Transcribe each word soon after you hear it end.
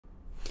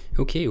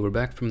Okay, we're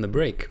back from the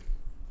break.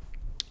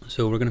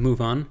 So we're going to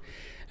move on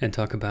and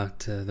talk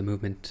about the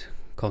movement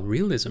called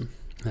Realism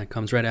that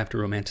comes right after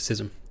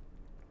Romanticism.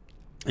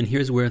 And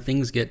here's where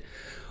things get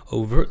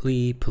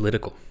overtly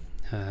political,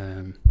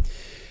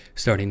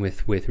 starting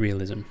with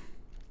Realism.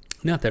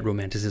 Not that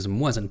Romanticism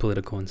wasn't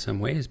political in some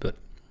ways, but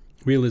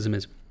Realism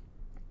is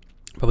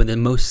probably the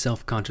most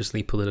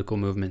self-consciously political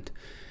movement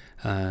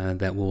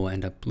that we'll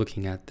end up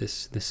looking at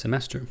this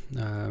semester,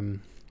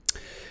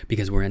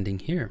 because we're ending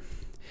here.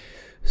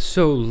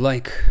 So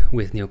like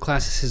with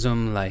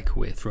neoclassicism, like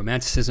with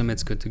Romanticism,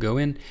 it's good to go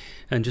in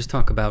and just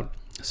talk about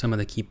some of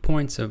the key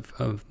points of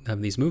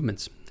these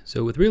movements.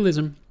 So with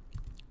Realism,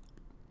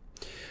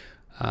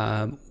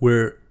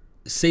 we're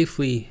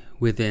safely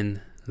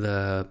within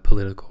the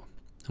political.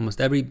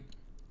 Almost every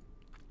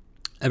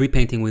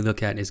painting we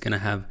look at is going to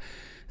have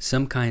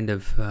some kind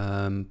of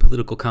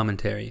political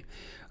commentary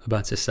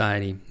about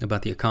society,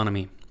 about the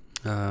economy,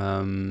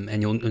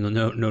 and you'll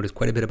notice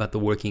quite a bit about the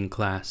working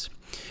class.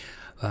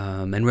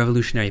 And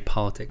revolutionary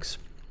politics.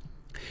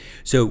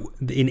 So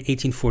in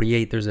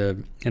 1848, there's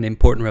an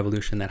important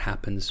revolution that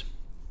happens,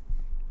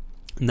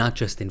 not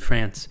just in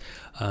France,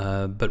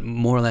 but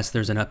more or less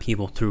there's an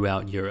upheaval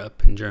throughout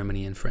Europe, in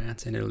Germany and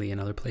France and Italy and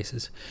other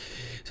places.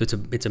 So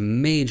it's a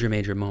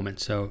major moment.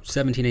 So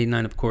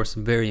 1789, of course,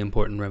 very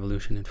important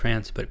revolution in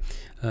France, but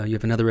you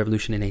have another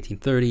revolution in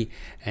 1830,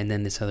 and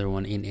then this other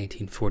one in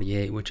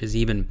 1848, which is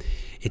even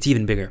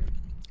bigger,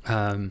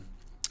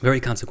 very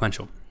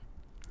consequential.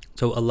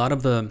 So a lot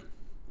of the,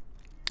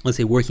 let's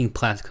say, working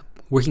class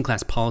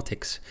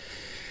politics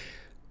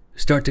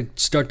start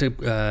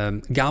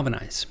to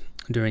galvanize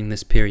during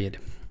this period,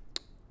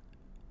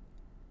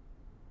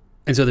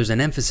 and so there's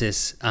an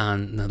emphasis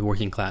on the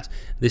working class.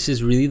 This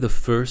is really the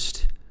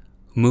first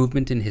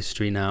movement in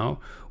history now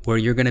where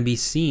you're going to be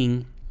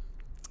seeing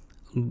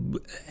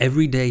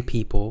everyday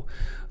people,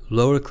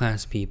 lower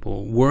class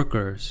people,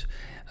 workers,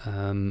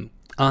 on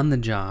the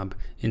job,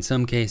 in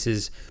some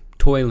cases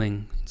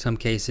toiling, in some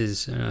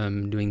cases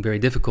doing very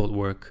difficult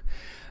work.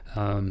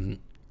 In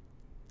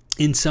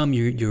some,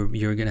 you're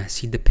going to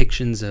see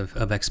depictions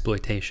of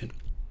exploitation,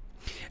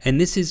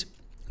 and this is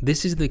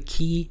the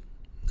key.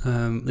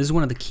 This is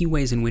one of the key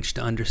ways in which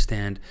to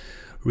understand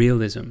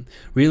realism.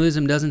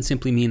 Realism doesn't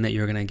simply mean that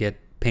you're going to get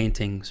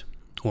paintings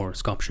or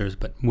sculptures,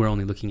 but we're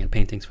only looking at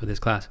paintings for this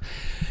class.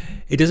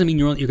 It doesn't mean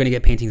you're going to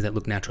get paintings that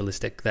look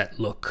naturalistic, that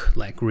look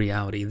like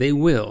reality. They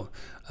will,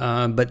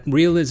 but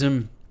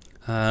realism,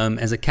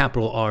 as a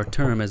capital R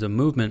term, as a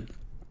movement,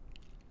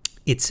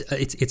 it's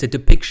a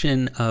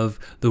depiction of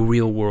the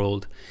real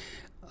world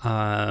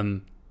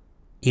in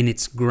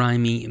its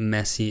grimy,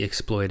 messy,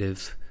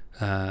 exploitive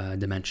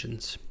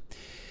dimensions.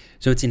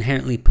 So it's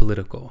inherently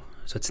political.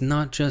 So it's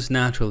not just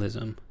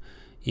naturalism.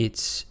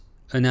 It's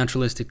a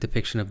naturalistic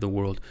depiction of the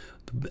world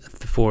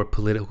for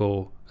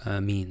political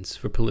means,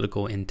 for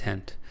political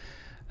intent.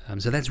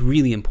 So that's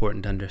really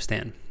important to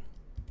understand.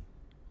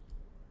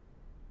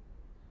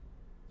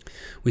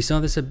 We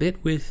saw this a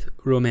bit with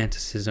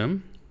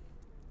Romanticism.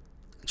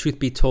 Truth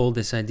be told,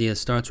 this idea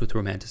starts with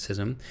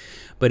Romanticism,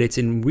 but it's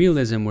in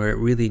Realism where it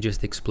really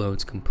just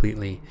explodes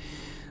completely.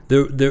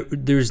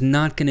 There's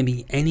not going to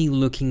be any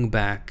looking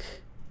back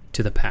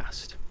to the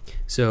past.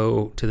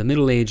 So to the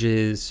Middle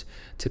Ages,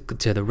 to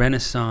the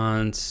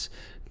Renaissance,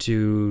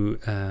 to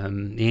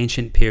the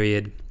ancient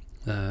period,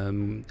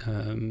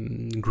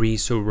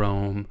 Greece or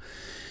Rome,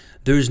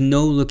 there's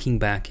no looking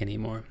back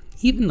anymore.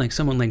 Even like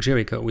someone like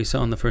Jericho, we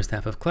saw in the first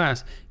half of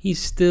class, he's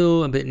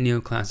still a bit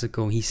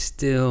neoclassical. He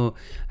still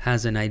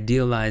has an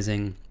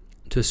idealizing,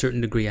 to a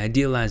certain degree,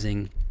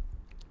 idealizing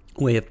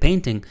way of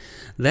painting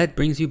that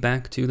brings you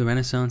back to the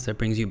Renaissance, that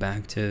brings you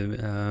back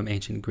to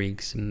ancient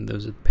Greeks, and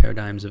those are the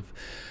paradigms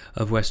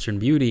of Western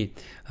beauty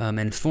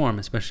and form,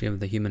 especially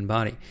of the human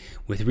body.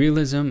 With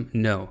Realism,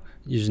 no.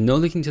 There's no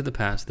looking to the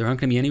past. There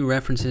aren't going to be any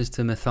references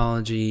to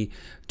mythology,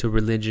 to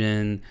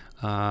religion,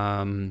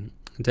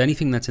 to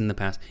anything that's in the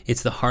past.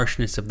 It's the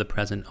harshness of the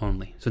present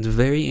only. So it's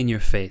very in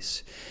your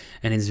face,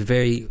 and it's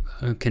very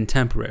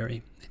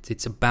contemporary.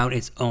 It's about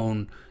its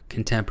own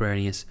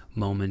contemporaneous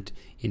moment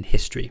in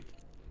history,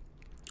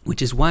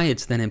 which is why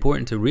it's then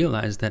important to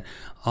realize that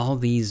all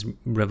these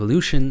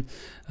revolution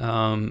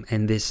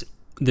and this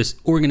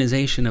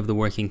organization of the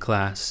working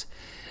class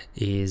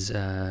is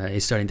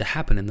starting to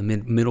happen in the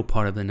middle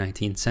part of the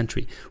 19th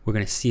century. We're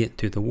going to see it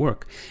through the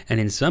work, and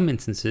in some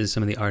instances,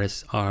 some of the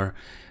artists are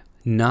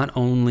not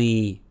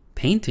only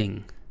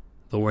painting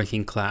the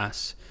working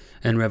class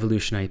and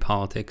revolutionary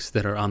politics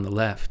that are on the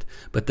left,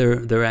 but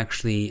they're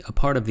actually a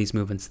part of these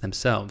movements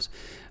themselves.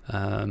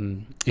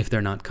 If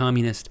they're not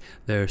communist,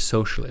 they're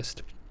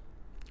socialist.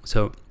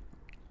 So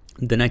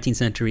the 19th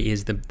century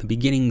is the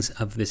beginnings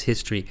of this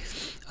history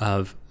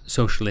of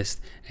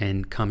socialist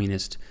and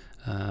communist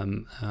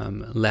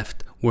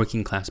left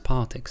working class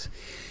politics.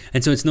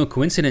 And so it's no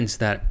coincidence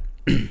that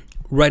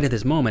right at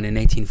this moment in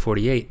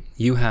 1848,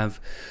 you have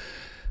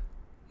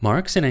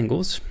Marx and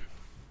Engels,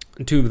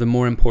 two of the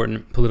more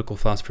important political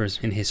philosophers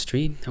in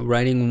history,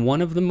 writing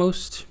one of the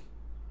most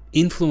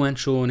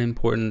influential and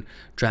important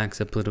tracts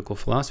of political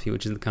philosophy,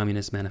 which is the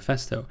Communist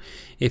Manifesto.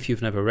 If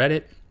you've never read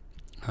it,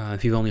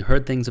 if you've only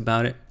heard things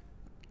about it,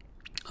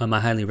 I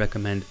highly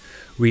recommend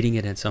reading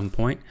it at some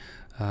point.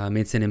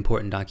 It's an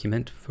important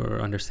document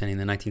for understanding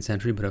the 19th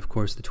century, but of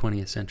course the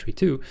 20th century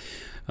too,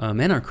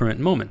 and our current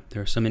moment.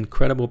 There are some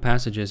incredible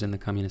passages in the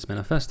Communist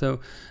Manifesto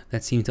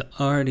that seem to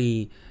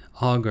already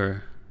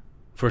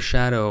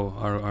foreshadow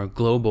our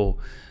global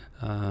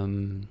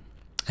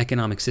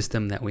economic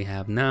system that we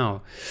have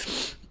now,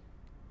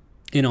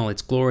 in all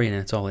its glory and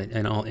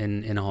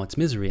in all its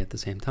misery at the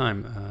same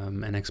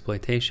time, and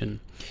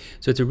exploitation.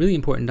 So it's a really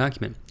important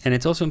document, and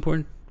it's also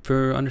important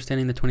for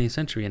understanding the 20th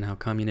century and how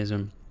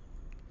communism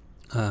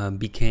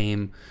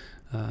became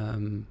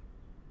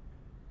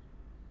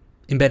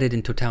embedded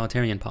in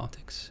totalitarian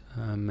politics,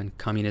 and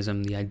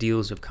communism, the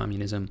ideals of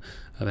communism,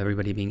 of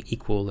everybody being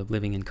equal, of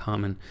living in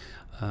common,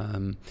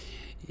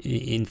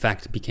 in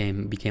fact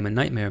became a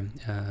nightmare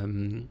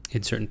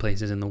in certain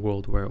places in the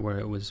world where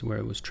it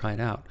was tried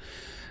out.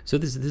 So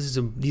these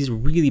are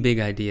really big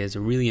ideas, a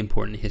really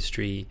important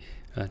history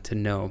to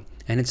know,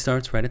 and it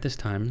starts right at this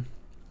time.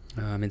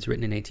 It's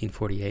written in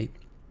 1848,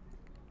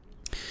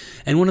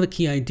 and one of the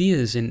key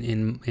ideas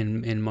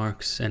in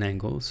Marx and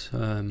Engels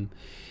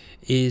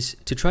is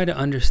to try to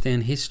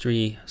understand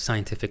history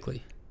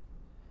scientifically.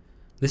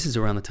 This is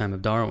around the time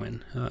of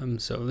Darwin,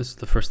 so this is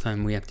the first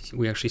time we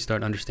actually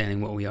start understanding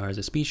what we are as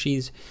a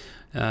species,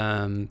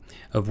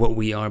 of what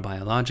we are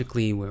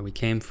biologically, where we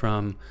came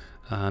from,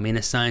 in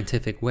a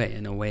scientific way,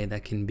 in a way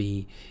that can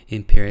be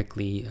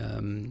empirically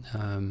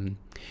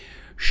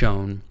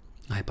shown,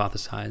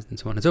 hypothesized, and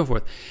so on and so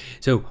forth.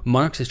 So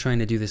Marx is trying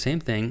to do the same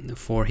thing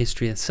for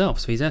history itself.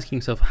 So he's asking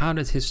himself, how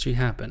does history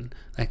happen?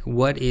 Like,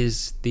 what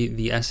is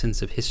the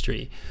essence of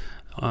history?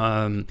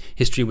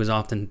 History was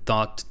often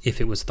thought,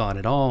 if it was thought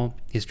at all.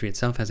 History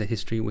itself has a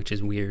history, which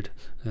is weird.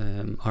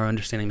 Our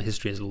understanding of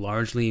history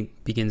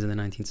begins in the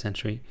 19th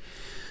century.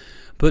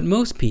 But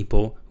most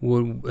people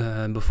would,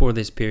 before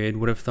this period,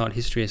 would have thought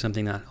history as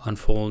something that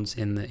unfolds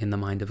in the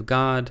mind of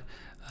God,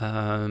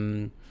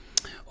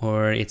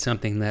 or it's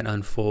something that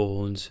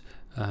unfolds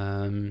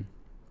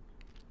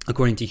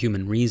according to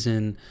human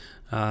reason.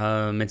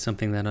 It's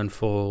something that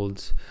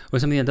unfolds, or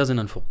something that doesn't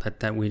unfold,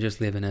 that we just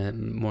live in a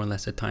more or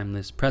less a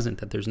timeless present,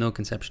 that there's no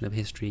conception of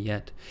history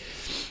yet.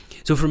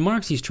 So for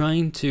Marx, he's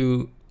trying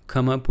to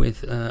come up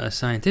with a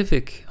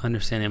scientific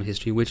understanding of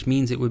history, which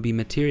means it would be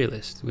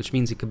materialist, which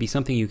means it could be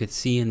something you could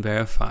see and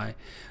verify,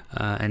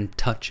 and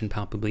touch and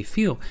palpably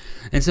feel.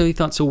 And so he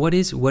thought, so what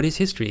is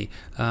history?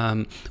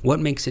 What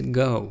makes it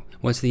go?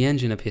 What's the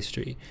engine of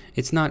history?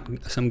 It's not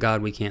some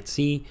God we can't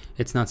see.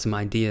 It's not some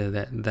idea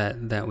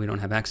that we don't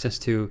have access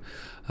to.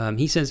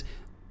 He says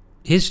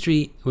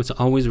history was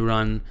always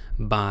run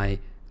by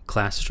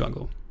class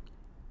struggle.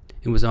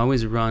 It was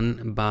always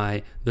run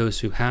by those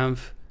who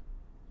have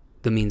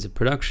the means of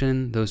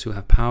production, those who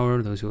have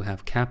power, those who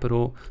have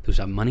capital, those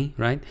who have money,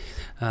 right?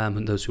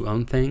 Those who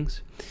own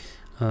things.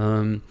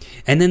 And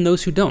then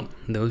those who don't,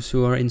 those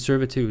who are in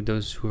servitude,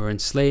 those who are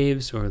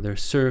enslaved, or they're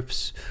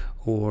serfs,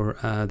 or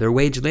they're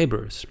wage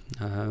laborers,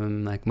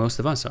 like most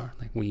of us are.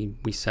 Like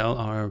we sell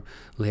our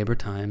labor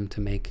time to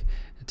make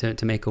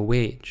a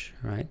wage,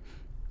 right?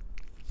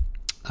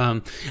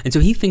 And so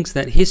he thinks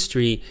that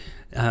history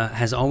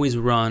has always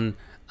run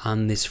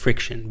on this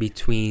friction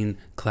between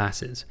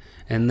classes,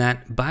 and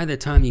that by the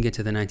time you get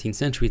to the 19th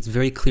century, it's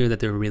very clear that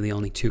there are really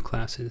only two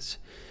classes.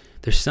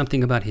 There's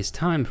something about his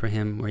time for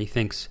him where he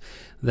thinks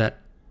that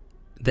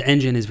the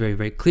engine is very,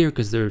 very clear,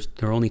 because there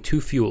are only two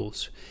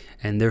fuels,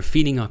 and they're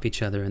feeding off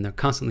each other, and they're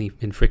constantly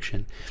in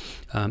friction.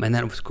 And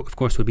that, of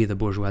course, would be the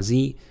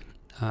bourgeoisie,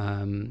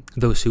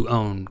 those who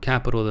own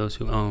capital, those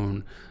who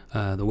own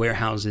the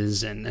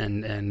warehouses and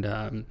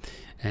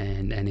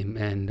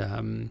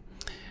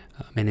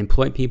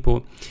employ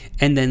people,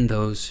 and then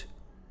those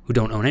who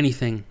don't own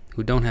anything,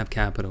 who don't have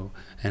capital,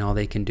 and all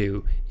they can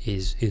do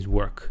is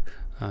work,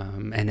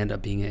 and end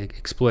up being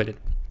exploited.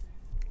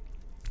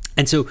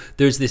 And so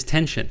there's this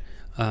tension.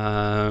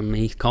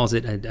 He calls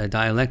it a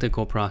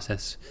dialectical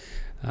process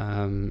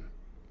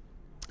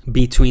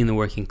between the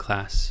working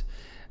class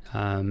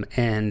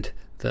and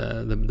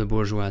the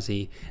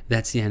bourgeoisie.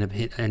 That's the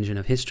engine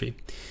of history.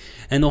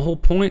 And the whole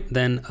point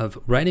then of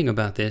writing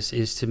about this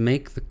is to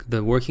make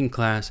the working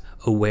class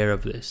aware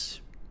of this.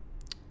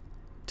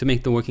 To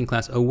make the working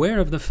class aware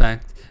of the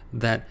fact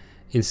that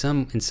in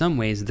some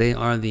ways they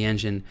are the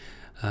engine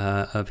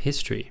of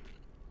history.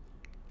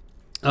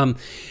 And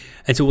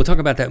so we'll talk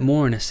about that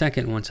more in a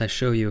second once I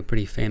show you a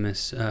pretty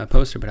famous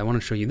poster, but I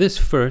want to show you this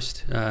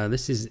first.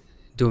 This is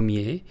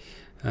Daumier.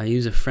 He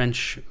was a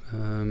French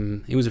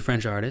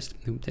artist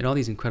who did all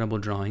these incredible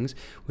drawings,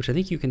 which I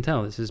think you can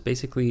tell. This is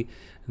basically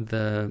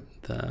the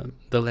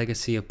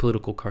legacy of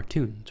political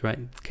cartoons, right?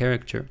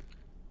 Caricature.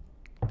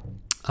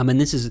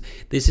 And this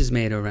is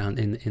made around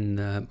in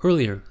the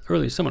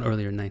somewhat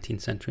earlier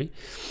 19th century,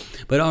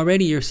 but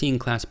already you're seeing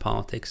class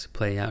politics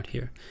play out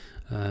here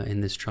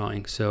in this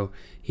drawing. So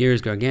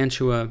here's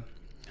Gargantua,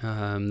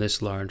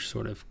 this large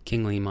sort of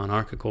kingly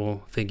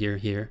monarchical figure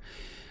here,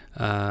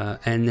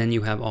 And then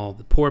you have all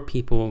the poor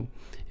people.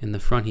 In the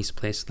front, he's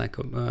placed like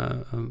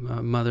a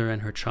mother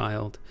and her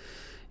child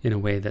in a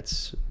way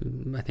that's,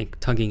 I think,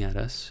 tugging at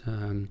us.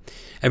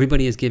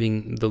 Everybody is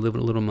giving the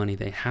little money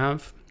they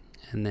have,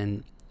 and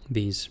then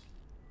these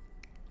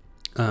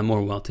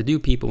more well-to-do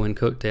people in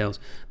coattails,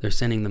 they're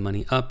sending the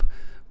money up,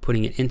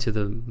 putting it into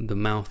the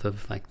mouth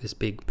of like this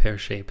big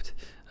pear-shaped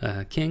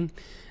king,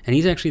 and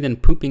he's actually then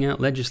pooping out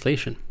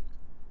legislation.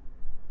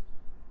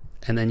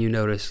 And then you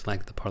notice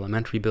like the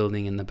parliamentary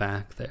building in the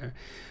back there.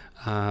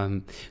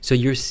 So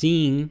you're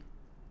seeing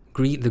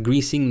the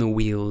greasing the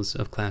wheels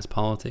of class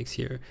politics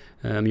here.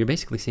 You're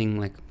basically seeing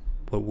like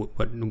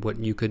what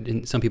you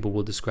could, some people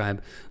will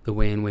describe the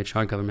way in which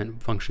our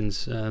government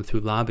functions through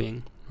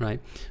lobbying, right?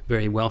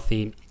 Very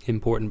wealthy,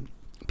 important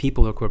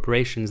people or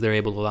corporations, they're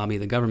able to lobby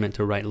the government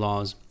to write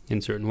laws in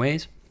certain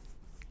ways.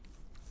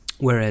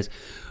 Whereas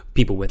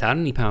people without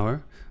any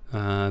power,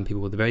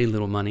 people with very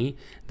little money,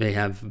 they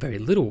have very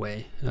little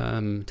way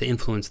to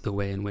influence the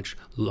way in which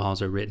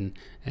laws are written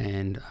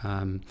and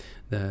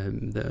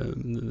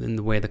in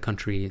the way the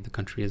country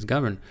is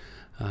governed.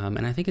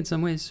 And I think in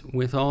some ways,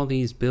 with all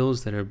these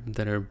bills that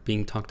are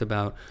being talked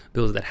about,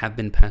 bills that have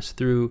been passed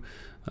through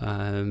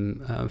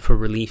for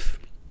relief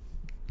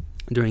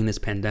during this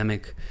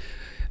pandemic,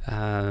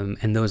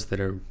 and those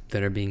that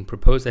are being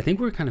proposed, I think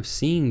we're kind of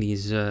seeing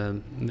these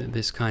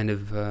this kind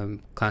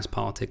of class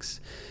politics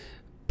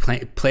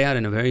play out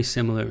in a very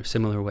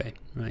similar way,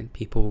 right?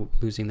 People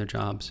losing their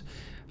jobs,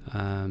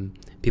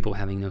 people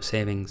having no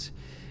savings,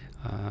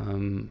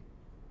 and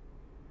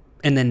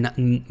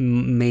then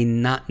may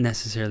not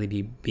necessarily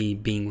be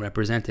being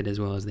represented as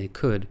well as they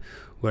could,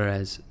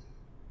 whereas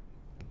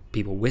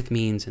people with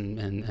means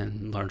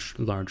and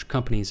large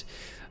companies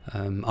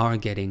are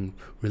getting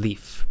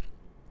relief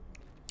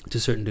to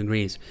certain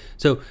degrees.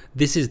 So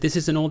this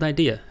is an old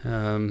idea,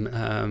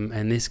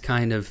 and this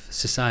kind of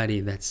society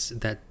that's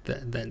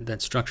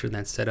structured,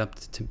 that's set up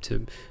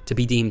to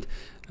be deemed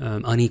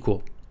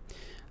unequal,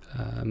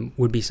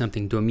 would be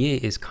something Daumier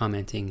is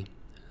commenting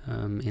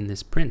in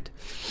this print.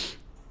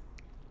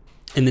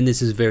 And then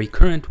this is very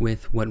current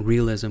with what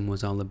realism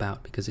was all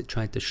about, because it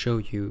tried to show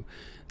you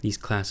these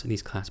class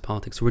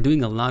politics. So we're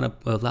doing a lot of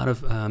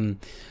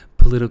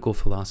political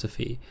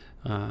philosophy.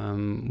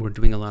 We're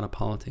doing a lot of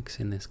politics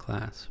in this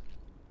class.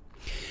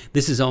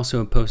 This is also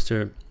a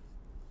poster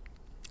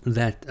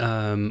that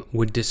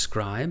would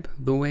describe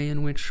the way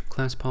in which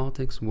class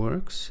politics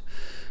works.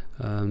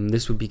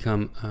 This would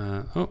become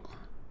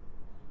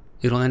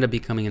it'll end up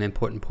becoming an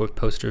important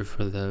poster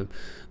for the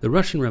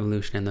Russian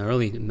Revolution in the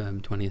early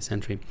 20th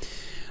century.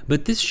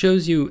 But this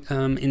shows you,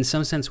 in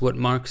some sense, what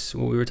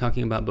we were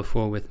talking about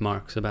before with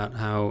Marx, about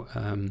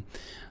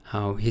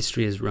how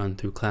history is run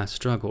through class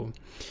struggle.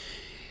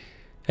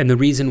 And the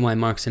reason why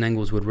Marx and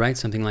Engels would write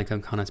something like a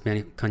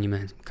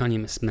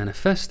Communist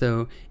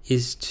Manifesto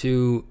is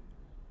to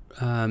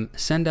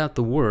send out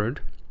the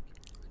word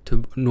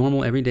to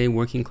normal, everyday,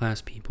 working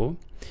class people,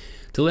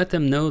 to let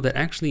them know that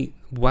actually,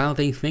 while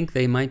they think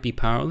they might be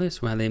powerless,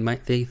 while they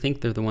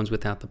think they're the ones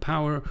without the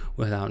power,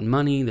 without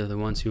money, they're the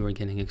ones who are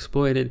getting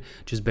exploited,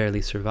 just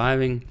barely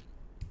surviving,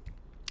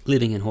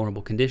 living in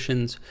horrible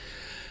conditions,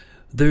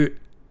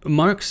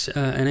 Marx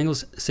and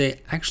Engels say,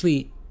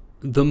 actually,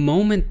 the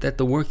moment that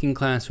the working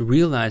class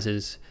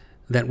realizes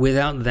that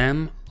without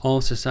them, all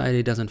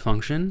society doesn't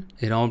function,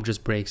 it all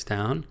just breaks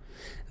down,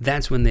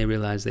 that's when they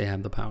realize they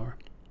have the power.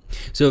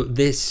 So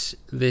this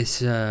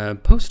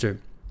poster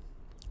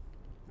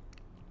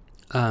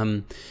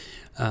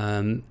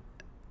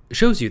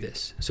shows you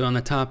this. So on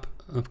the top,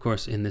 of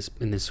course, in this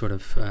sort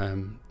of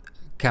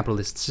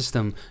capitalist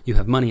system, you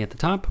have money at the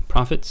top,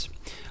 profits.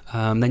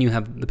 Then you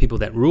have the people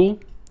that rule.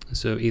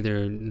 So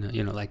either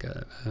like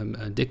a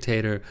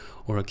dictator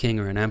or a king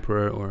or an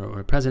emperor or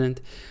a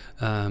president.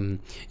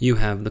 You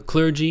have the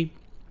clergy.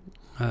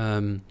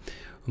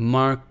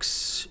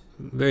 Marx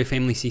very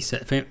famously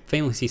said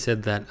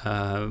that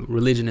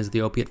religion is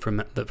the opiate for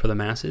the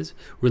masses.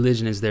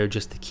 Religion is there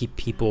just to keep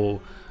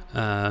people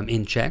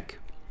in check.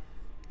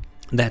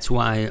 That's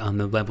why on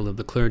the level of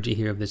the clergy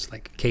here, of this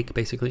like cake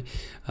basically,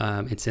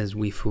 it says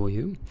 "we fool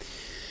you."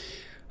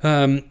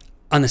 On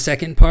the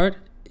second part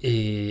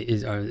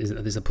is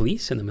the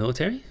police and the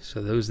military.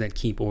 So those that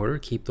keep order,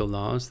 keep the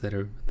laws that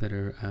are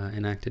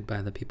enacted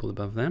by the people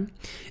above them.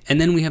 And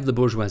then we have the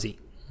bourgeoisie.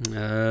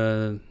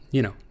 All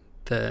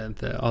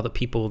the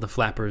people, the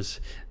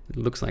flappers. It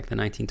looks like the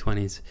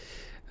 1920s.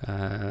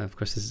 Of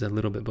course, this is a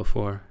little bit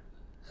before.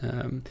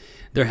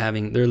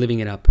 They're living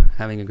it up,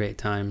 having a great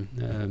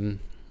time,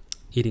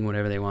 eating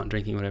whatever they want,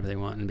 drinking whatever they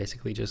want, and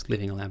basically just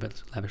living a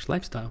lavish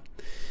lifestyle.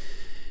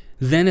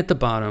 Then at the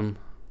bottom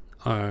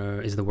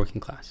is the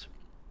working class.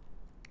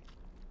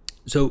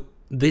 So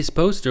this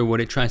poster,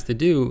 what it tries to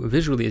do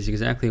visually is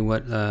exactly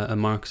what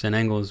Marx and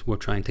Engels were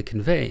trying to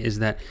convey, is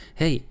that,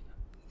 hey,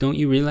 don't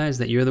you realize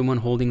that you're the one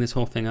holding this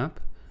whole thing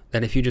up?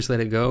 That if you just let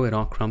it go, it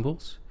all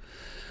crumbles?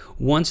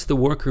 Once the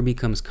worker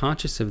becomes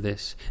conscious of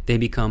this, they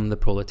become the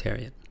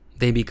proletariat.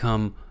 They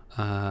become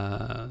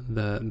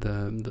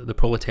the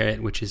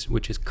proletariat, which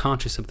is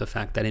conscious of the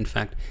fact that in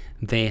fact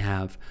they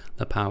have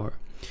the power.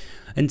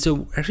 And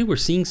so actually we're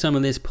seeing some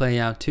of this play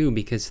out too,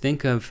 because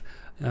think of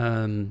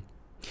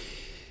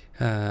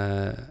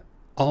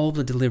all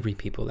the delivery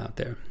people out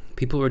there.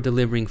 People are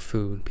delivering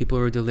food. People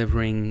are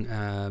delivering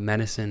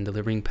medicine,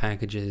 delivering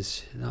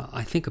packages.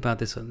 I think about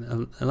this.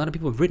 A lot of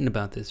people have written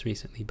about this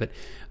recently, but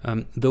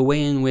the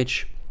way in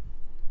which,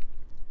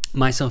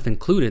 myself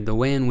included, the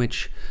way in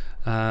which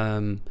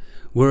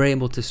we're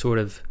able to sort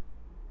of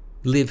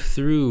live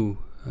through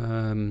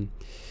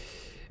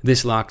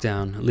this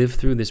lockdown, live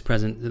through this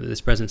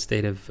present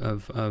state of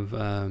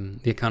the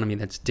economy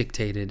that's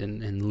dictated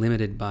and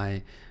limited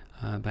by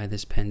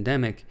this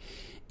pandemic,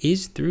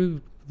 is through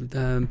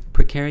the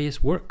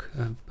precarious work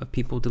of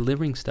people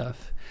delivering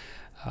stuff.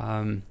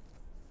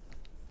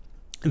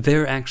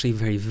 They're actually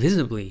very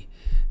visibly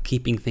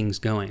keeping things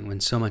going when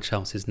so much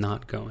else is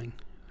not going,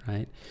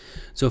 right?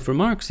 So for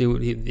Marx, he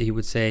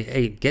would say,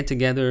 hey, get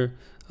together,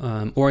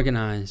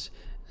 organize,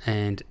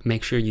 and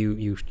make sure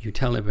you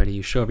tell everybody,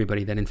 you show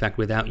everybody that in fact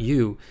without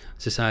you,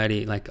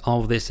 society, like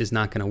all of this is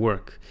not going to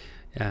work.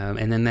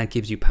 And then that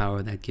gives you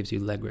power, that gives you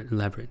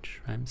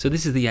leverage, right? So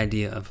this is the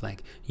idea of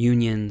like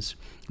unions.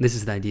 This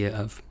is the idea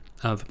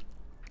of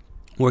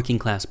working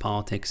class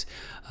politics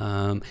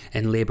and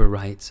labor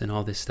rights and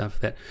all this stuff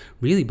that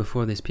really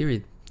before this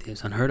period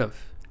is unheard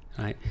of,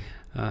 right?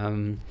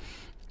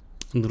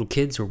 Little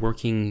kids are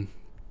working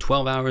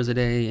 12 hours a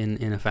day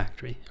in a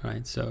factory,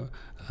 right? So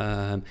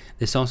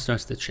this all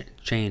starts to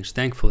change,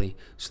 thankfully,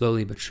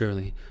 slowly but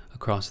surely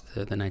across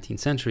the 19th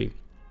century,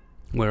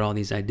 where all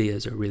these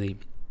ideas are really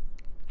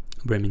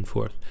brimming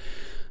forth.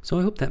 So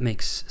I hope that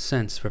makes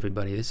sense for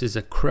everybody. This is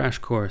a crash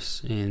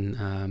course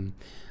in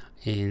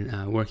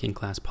working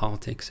class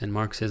politics and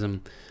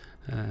Marxism.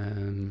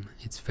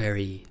 It's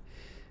very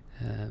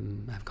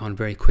I've gone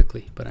very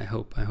quickly, but I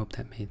hope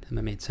that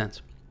made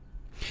sense.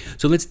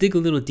 So let's dig a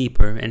little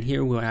deeper, and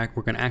here we're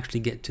going to actually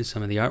get to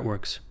some of the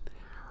artworks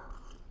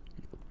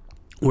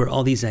where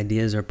all these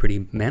ideas are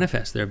pretty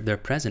manifest. They're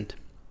present.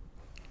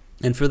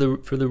 And for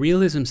the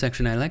realism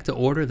section, I like to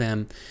order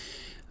them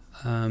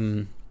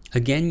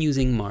again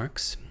using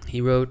Marx.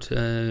 He wrote,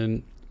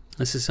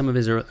 this is some of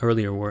his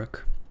earlier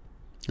work.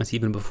 That's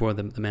even before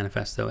the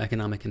manifesto,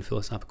 economic and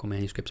philosophical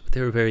manuscripts, but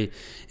they were very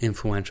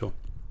influential.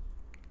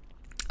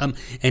 And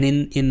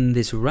in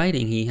this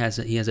writing, he has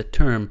a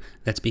term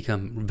that's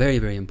become very,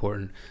 very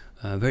important,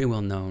 very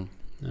well known,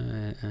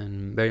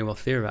 and very well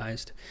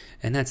theorized,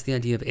 and that's the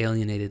idea of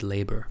alienated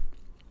labor.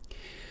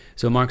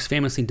 So Marx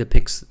famously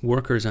depicts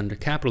workers under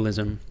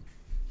capitalism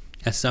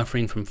as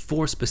suffering from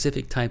 4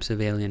 specific types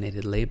of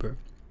alienated labor.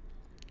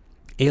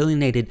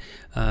 Alienated,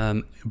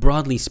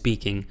 broadly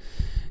speaking,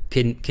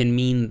 can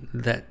mean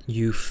that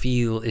you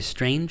feel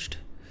estranged.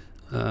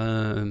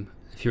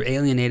 If you're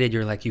alienated,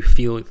 you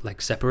feel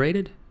like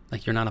separated,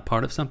 like you're not a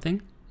part of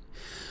something.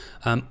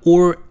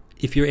 Or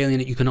if you're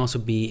alienated, you can also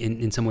be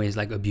in some ways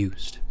like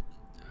abused.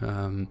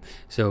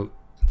 So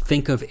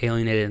think of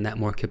alienated in that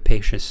more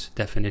capacious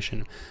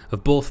definition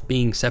of both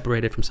being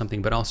separated from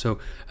something, but also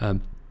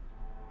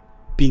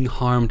being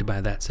harmed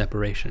by that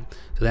separation.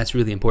 So that's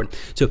really important.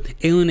 So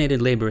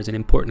alienated labor is an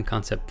important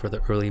concept for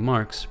the early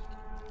Marx.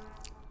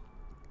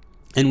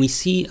 And we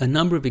see a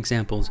number of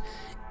examples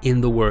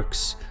in the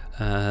works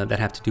that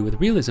have to do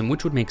with realism,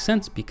 which would make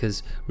sense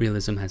because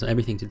realism has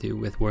everything to do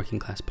with working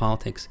class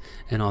politics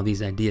and all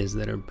these ideas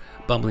that are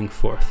bubbling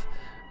forth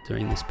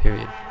during this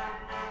period.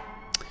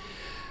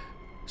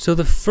 So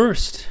the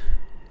first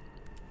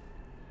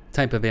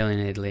type of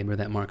alienated labor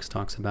that Marx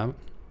talks about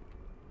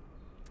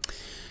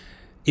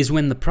is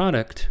when the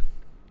product,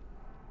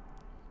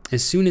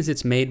 as soon as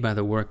it's made by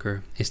the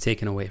worker, is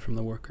taken away from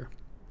the worker.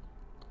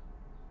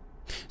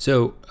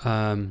 So,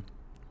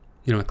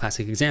 a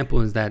classic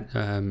example is that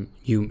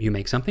you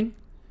make something,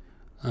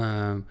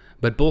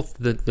 but both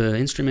the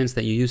instruments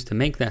that you use to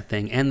make that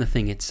thing and the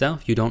thing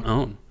itself you don't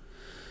own.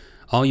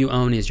 All you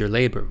own is your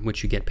labor,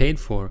 which you get paid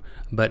for,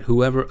 but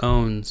whoever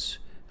owns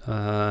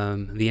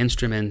the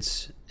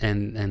instruments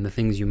and the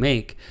things you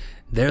make,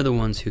 they're the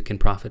ones who can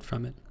profit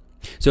from it.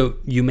 So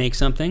you make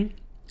something,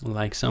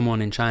 like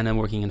someone in China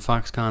working in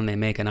Foxconn, they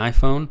make an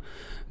iPhone,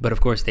 but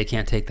of course they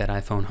can't take that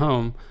iPhone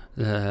home.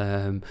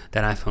 That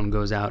iPhone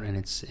goes out and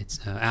it's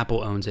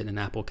Apple owns it, and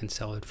Apple can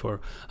sell it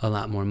for a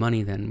lot more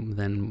money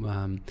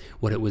than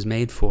what it was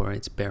made for,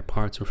 its bare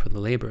parts or for the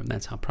labor. And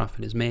that's how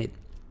profit is made.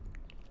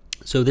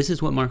 So this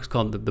is what Marx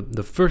called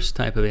the first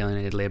type of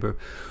alienated labor,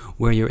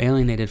 where you're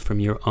alienated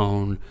from your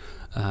own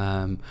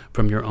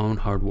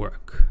hard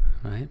work,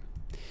 right?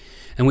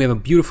 And we have a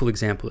beautiful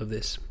example of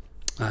this.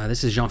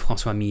 This is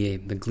Jean-François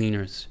Millet, The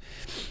Gleaners,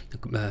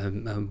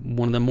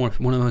 one of the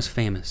most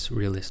famous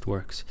realist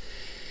works.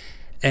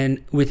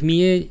 And with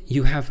Millet,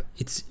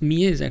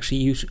 Millet is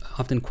actually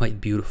often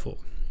quite beautiful.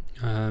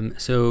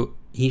 So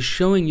he's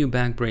showing you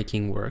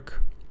backbreaking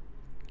work,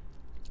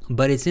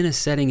 but it's in a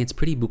setting, it's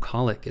pretty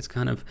bucolic. It's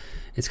kind of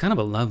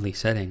a lovely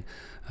setting.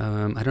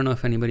 I don't know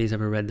if anybody's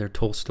ever read their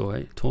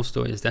Tolstoy.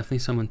 Tolstoy is definitely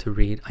someone to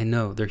read. I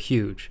know, they're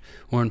huge.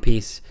 War and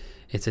Peace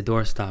It's a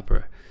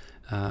doorstopper,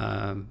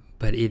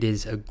 but it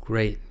is a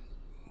great,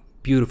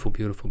 beautiful,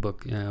 beautiful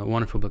book,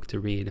 wonderful book to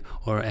read.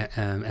 Or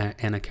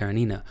Anna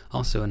Karenina,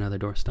 also another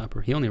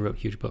doorstopper. He only wrote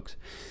huge books.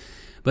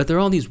 But there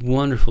are all these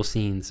wonderful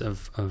scenes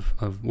of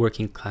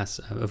working class,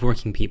 of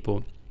working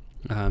people,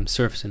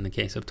 serfs in the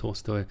case of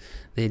Tolstoy.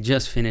 They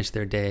just finished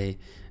their day,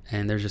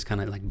 and they're just kind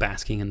of like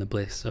basking in the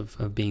bliss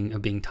of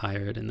being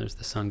tired, and there's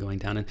the sun going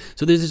down. And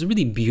so there's this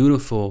really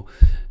beautiful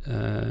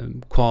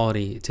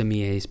quality to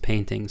Millet's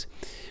paintings,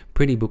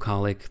 pretty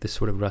bucolic, this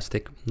sort of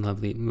rustic,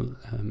 lovely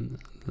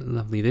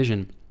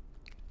vision.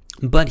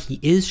 But he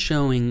is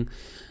showing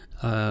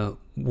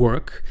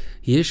work.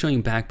 He is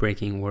showing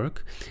backbreaking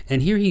work,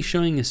 and here he's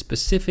showing a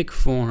specific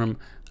form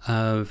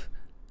of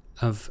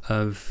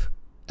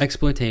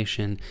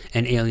exploitation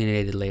and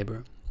alienated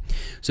labor.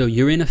 So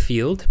you're in a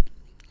field,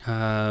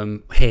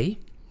 hay,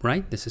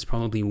 right? This is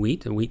probably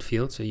wheat, a wheat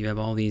field. So you have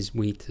all these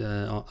wheat,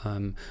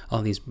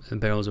 all these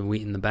barrels of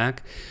wheat in the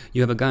back.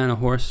 You have a guy on a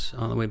horse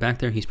all the way back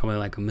there. He's probably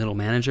like a middle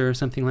manager or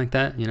something like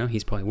that. You know,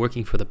 he's probably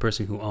working for the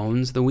person who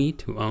owns the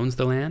wheat, who owns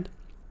the land,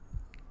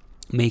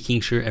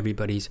 making sure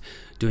everybody's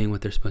doing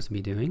what they're supposed to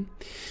be doing.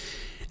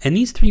 And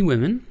these three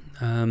women,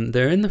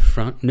 they're in the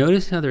front.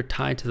 Notice how they're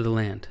tied to the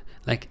land.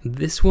 Like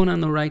this one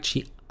on the right,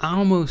 she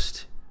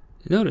almost,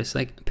 notice,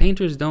 like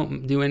painters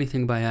don't do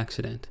anything by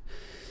accident.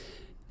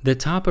 The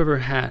top of her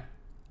hat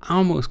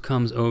almost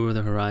comes over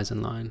the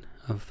horizon line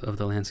of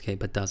the landscape,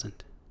 but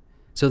doesn't.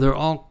 So they're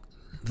all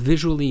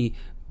visually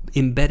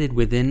embedded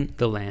within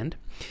the land.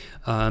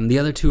 The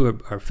other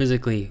two are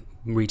physically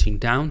reaching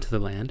down to the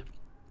land.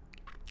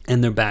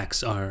 And their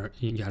backs are,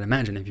 you gotta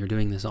imagine, if you're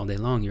doing this all day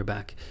long, your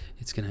back,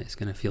 it's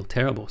gonna feel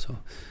terrible. So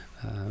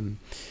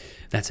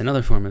that's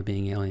another form of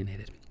being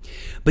alienated.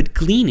 But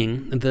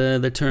gleaning,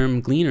 the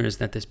term gleaners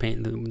that this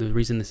the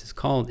reason this is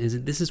called is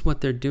that this is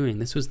what they're doing.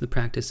 This was the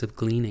practice of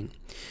gleaning.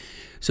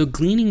 So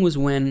gleaning was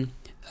when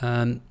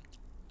a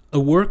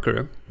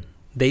worker,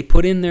 they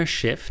put in their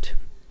shift,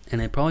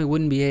 and it probably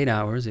wouldn't be 8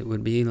 hours. It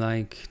would be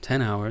like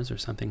 10 hours or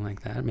something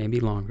like that, maybe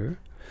longer.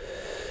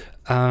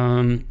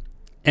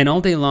 And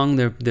all day long,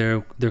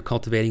 they're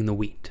cultivating the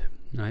wheat,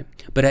 right?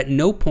 But at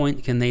no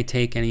point can they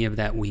take any of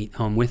that wheat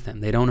home with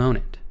them. They don't own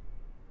it.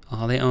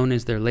 All they own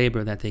is their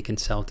labor that they can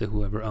sell to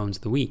whoever owns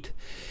the wheat.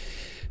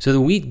 So the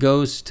wheat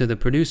goes to the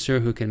producer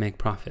who can make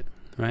profit,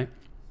 right?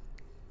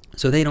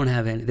 So they don't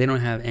have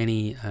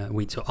any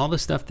wheat. So all the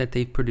stuff that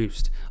they've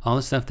produced, all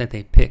the stuff that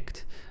they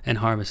picked and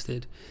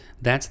harvested,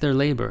 that's their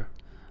labor.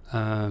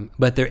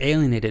 But they're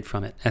alienated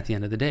from it at the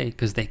end of the day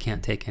because they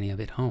can't take any of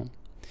it home.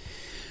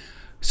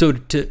 So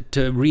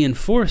to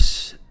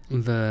reinforce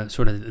the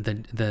sort of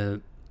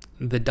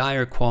the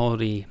dire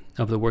quality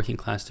of the working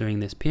class during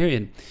this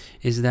period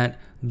is that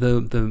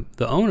the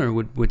owner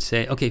would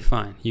say, okay,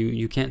 fine,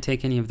 you can't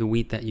take any of the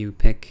wheat that you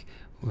pick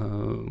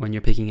when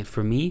you're picking it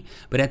for me,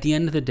 but at the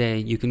end of the day,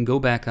 you can go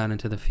back out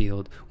into the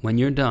field when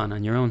you're done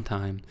on your own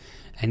time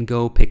and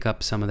go pick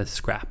up some of the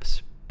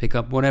scraps, pick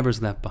up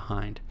whatever's left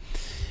behind,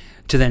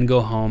 to then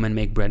go home and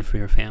make bread for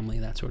your family,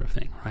 that sort of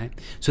thing, right?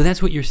 So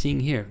that's what you're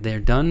seeing here. They're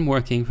done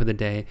working for the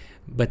day,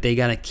 but they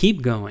got to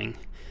keep going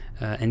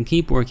and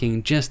keep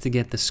working just to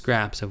get the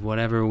scraps of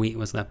whatever wheat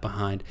was left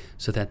behind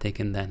so that they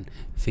can then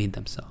feed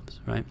themselves,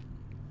 right?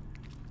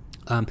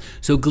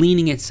 So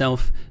gleaning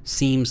itself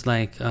seems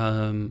like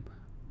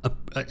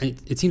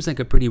it seems like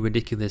a pretty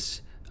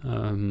ridiculous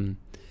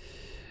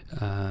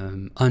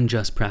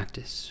unjust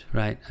practice,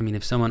 right? I mean,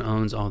 if someone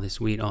owns all this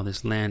wheat, all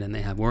this land, and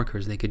they have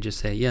workers, they could just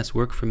say, yes,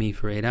 work for me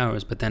for 8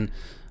 hours, but then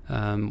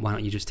why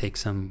don't you just take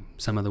some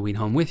of the wheat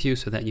home with you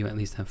so that you at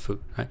least have food,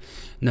 right?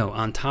 No,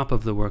 on top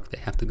of the work, they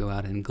have to go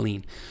out and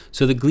glean.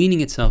 So the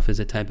gleaning itself is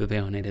a type of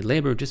alienated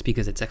labor just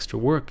because it's extra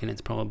work and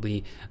it's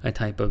probably a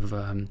type of,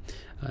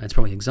 it's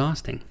probably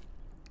exhausting.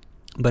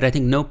 But I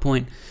think no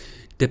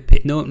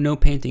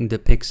painting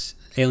depicts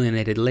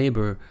alienated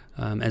labor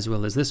as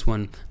well as this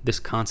one,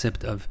 this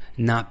concept of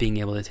not being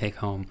able to take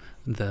home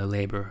the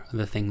labor,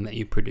 the thing that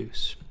you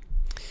produce.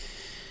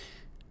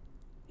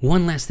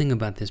 One last thing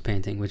about this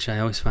painting, which I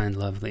always find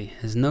lovely,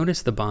 is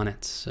notice the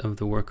bonnets of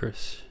the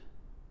workers.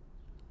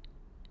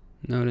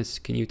 Notice,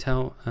 can you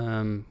tell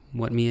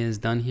what Millet has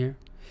done here?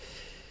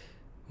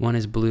 One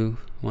is blue,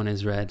 one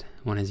is red,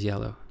 one is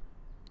yellow.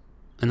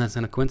 And that's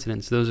not a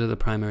coincidence. Those are the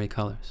primary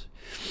colors.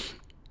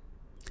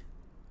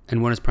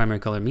 And what does primary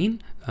color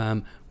mean?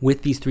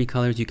 With these three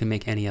colors, you can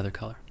make any other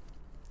color.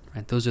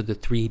 Right? Those are the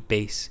three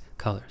base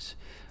colors.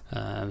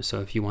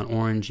 So if you want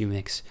orange, you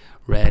mix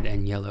red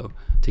and yellow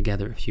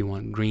together. If you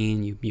want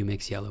green, you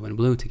mix yellow and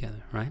blue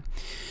together, right?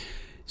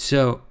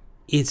 So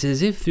it's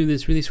as if through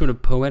this really sort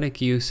of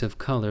poetic use of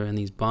color and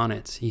these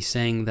bonnets, he's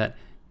saying that,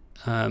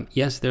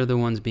 yes, they're the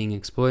ones being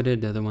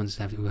exploited. They're the ones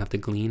who have to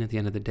glean at the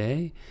end of the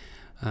day.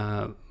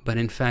 But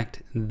in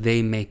fact,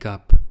 they make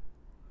up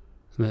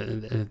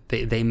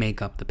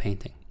the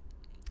painting.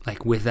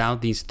 Like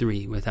without these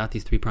three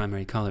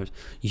primary colors,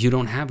 you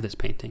don't have this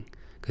painting,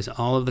 because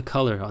all of the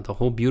color, the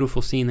whole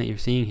beautiful scene that you're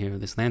seeing here,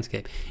 this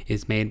landscape,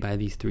 is made by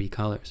these three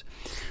colors.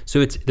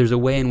 So there's a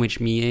way in which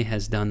Millet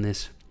has done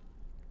this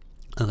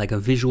like a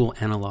visual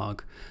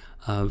analog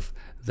of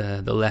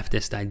the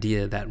leftist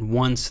idea that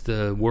once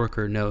the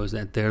worker knows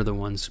that they're the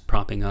ones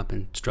propping up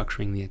and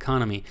structuring the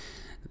economy,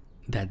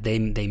 that they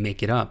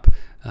make it up,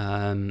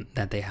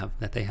 that they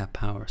have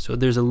power. So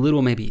there's a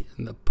little maybe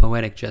a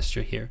poetic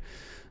gesture here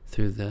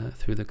through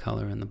the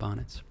color and the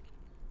bonnets.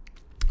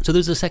 So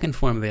there's a second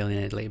form of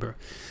alienated labor.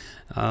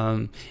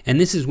 And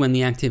this is when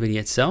the activity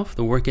itself,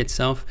 the work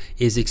itself,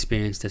 is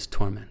experienced as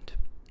torment,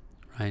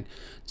 right?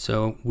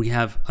 So we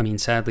have, I mean,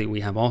 sadly,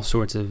 we have all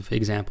sorts of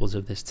examples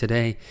of this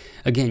today.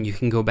 Again, you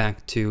can go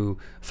back to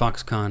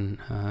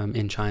Foxconn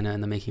in China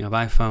and the making of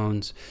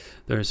iPhones.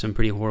 There are some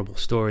pretty horrible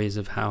stories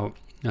of how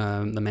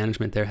the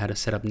management there had to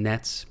set up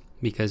nets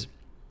because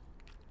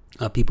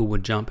people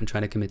would jump and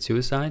try to commit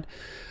suicide.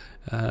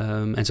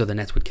 And so the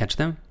nets would catch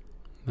them.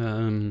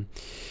 And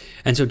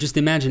so just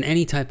imagine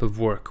any type of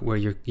work where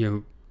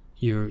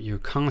you're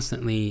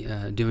constantly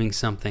doing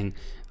something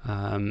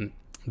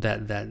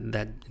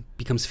that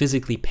becomes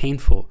physically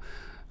painful.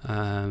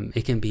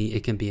 It can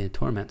be a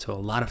torment. So a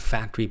lot of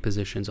factory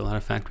positions, a lot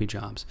of factory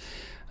jobs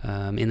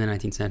in the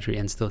 19th century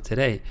and still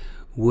today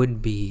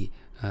would be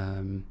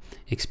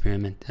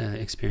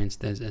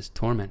experienced as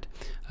torment.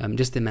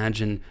 Just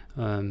imagine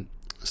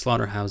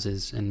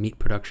slaughterhouses and meat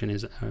production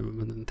is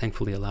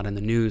thankfully a lot in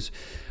the news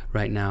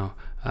right now.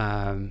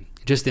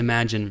 Just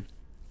imagine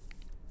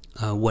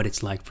what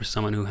it's like for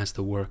someone who has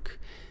to work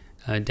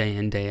day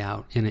in, day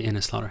out in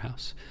a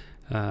slaughterhouse.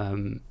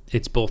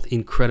 It's both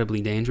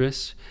incredibly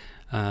dangerous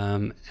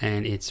and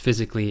it's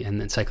physically and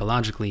then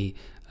psychologically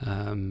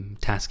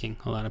tasking.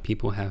 A lot of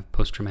people have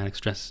post-traumatic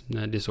stress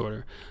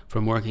disorder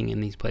from working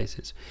in these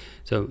places.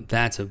 So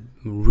that's a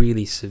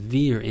really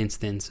severe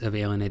instance of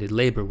alienated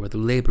labor, where the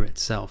labor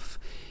itself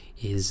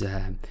is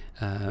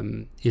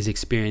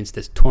experienced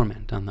as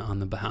torment on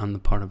the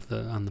part of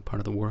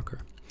the worker.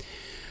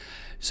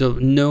 So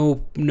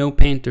no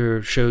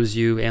painter shows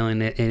you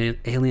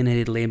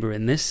alienated labor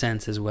in this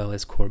sense as well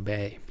as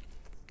Courbet.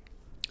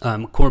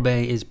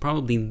 Courbet is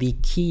probably the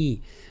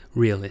key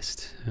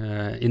realist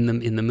in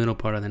the middle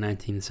part of the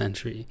 19th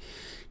century.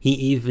 He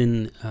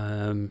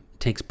even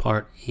takes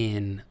part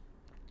in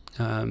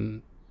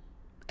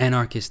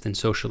anarchist and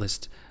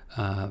socialist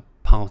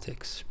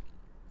politics.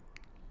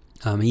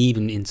 He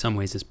even in some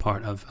ways is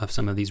part of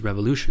some of these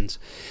revolutions.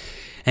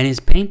 And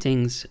his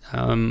paintings,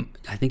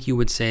 I think you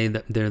would say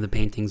that they're the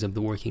paintings of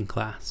the working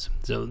class.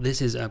 So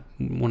this is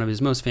one of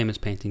his most famous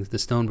paintings, The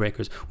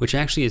Stonebreakers, which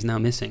actually is now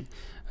missing.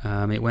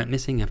 It went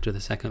missing after the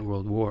Second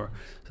World War.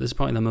 So this is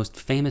probably the most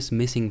famous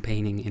missing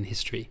painting in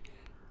history.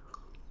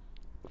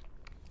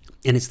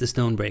 And it's The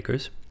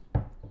Stonebreakers.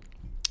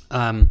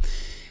 And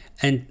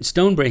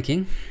stone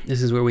breaking,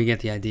 this is where we get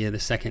the idea, the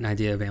second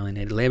idea of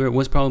alienated labor,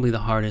 was probably the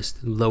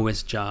hardest,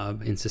 lowest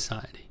job in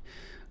society.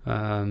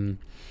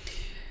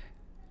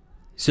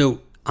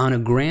 So on a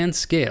grand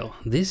scale,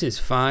 this is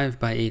 5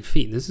 by 8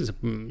 feet. This is,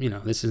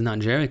 this is not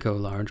Jericho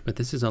large, but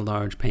this is a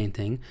large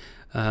painting.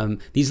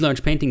 These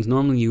large paintings,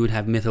 normally you would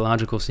have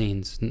mythological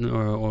scenes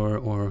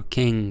or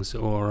kings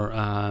or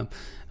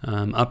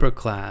upper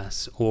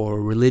class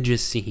or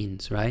religious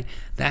scenes, right?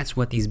 That's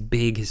what these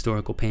big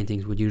historical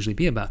paintings would usually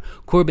be about.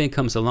 Courbet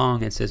comes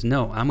along and says,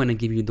 no, I'm going to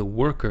give you the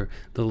worker,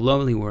 the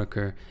lowly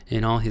worker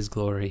in all his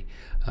glory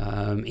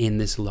in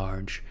this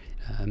large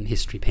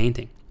history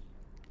painting.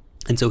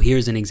 And so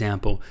here's an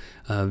example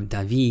of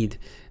David.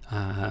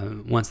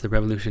 Once the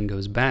revolution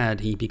goes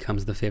bad, he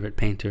becomes the favorite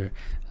painter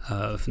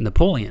of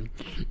Napoleon.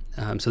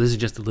 So this is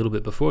just a little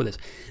bit before this.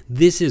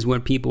 This is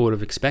what people would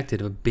have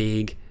expected of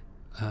big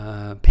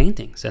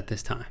paintings at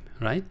this time,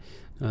 right?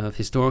 Of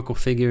historical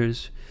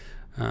figures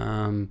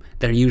that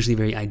are usually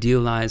very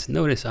idealized.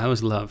 Notice, I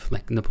always love,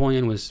 like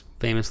Napoleon was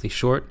famously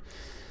short.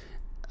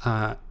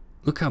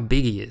 Look how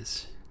big he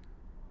is.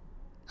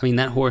 I mean,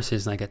 that horse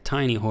is like a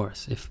tiny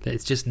horse. If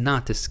it's just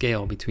not to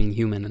scale between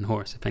human and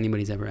horse. If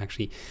anybody's ever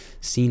actually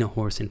seen a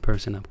horse in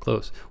person up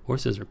close,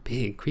 horses are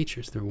big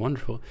creatures. They're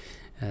wonderful.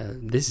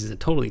 This is a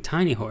totally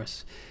tiny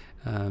horse.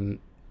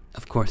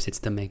 Of course, it's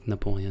to make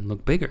Napoleon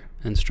look bigger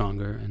and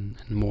stronger and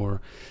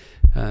more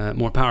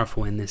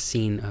powerful in this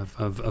scene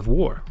of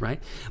war, right?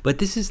 But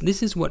this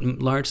is what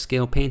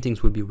large-scale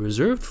paintings would be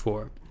reserved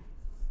for.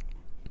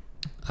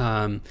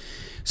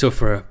 So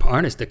for an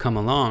artist to come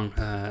along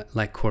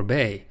like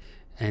Courbet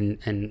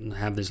and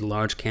have this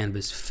large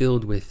canvas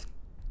filled with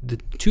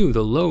two of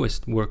the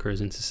lowest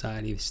workers in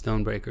society, the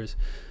stonebreakers,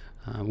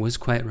 was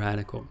quite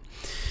radical.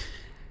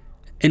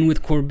 And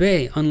with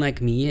Courbet,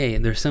 unlike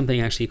Millet, there's something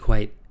actually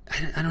quite,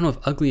 I don't know if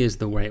ugly is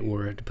the right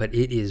word, but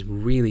it is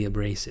really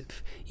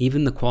abrasive.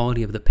 Even the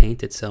quality of the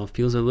paint itself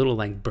feels a little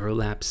like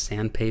burlap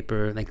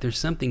sandpaper. Like there's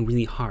something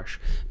really harsh.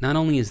 Not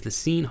only is the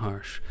scene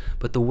harsh,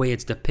 but the way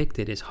it's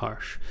depicted is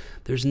harsh.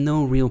 There's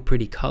no real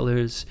pretty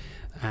colors.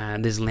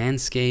 This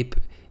landscape,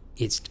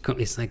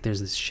 it's like there's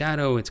this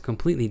shadow. It's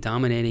completely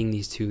dominating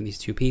these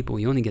two people.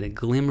 You only get a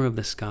glimmer of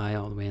the sky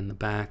all the way in the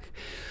back.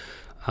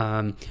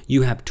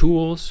 You have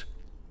tools.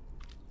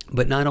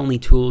 But not only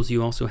tools,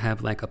 you also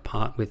have like a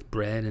pot with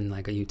bread and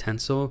like a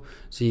utensil.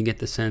 So you get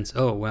the sense,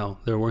 oh, well,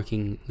 they're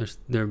working,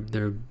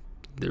 they're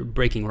they're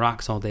breaking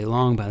rocks all day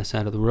long by the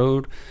side of the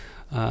road,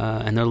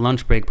 and their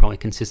lunch break probably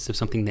consists of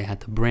something they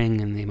had to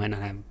bring, and they might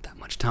not have that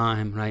much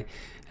time, right?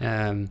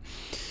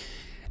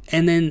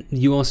 And then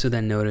you also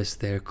then notice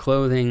their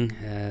clothing.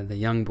 The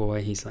young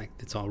boy, he's like,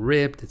 it's all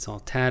ripped, it's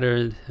all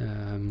tattered.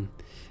 Same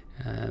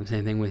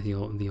thing with the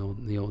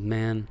old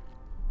man.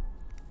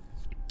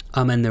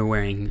 And they're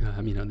wearing,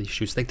 these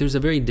shoes. Like, there's a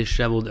very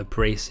disheveled,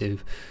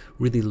 abrasive,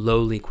 really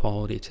lowly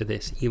quality to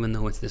this, even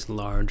though it's this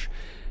large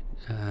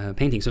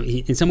painting. So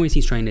in some ways,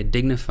 he's trying to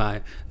dignify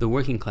the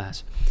working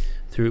class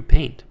through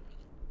paint.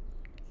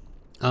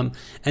 And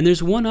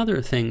there's one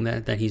other thing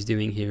that he's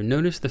doing here.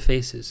 Notice the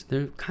faces.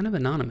 They're kind of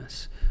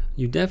anonymous.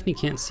 You definitely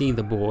can't see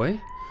the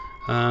boy,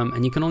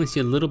 and you can only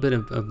see a little bit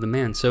of the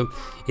man. So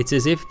it's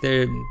as if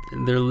they're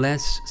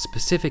less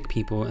specific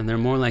people, and they're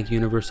more like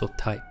universal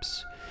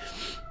types.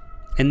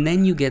 And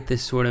then you get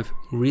this sort of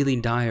really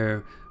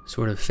dire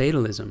sort of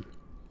fatalism,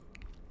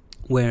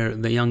 where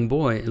the young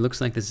boy, it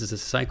looks like this is a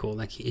cycle.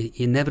 Like,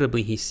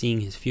 inevitably he's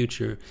seeing his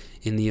future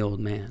in the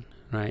old man,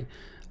 right?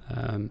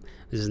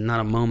 This is not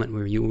a moment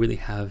where you really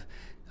have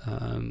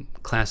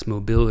class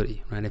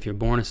mobility, right? If you're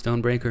born a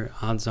stonebreaker,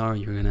 odds are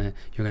you're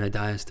gonna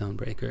die a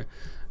stonebreaker.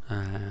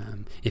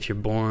 If you're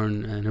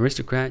born an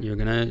aristocrat, you're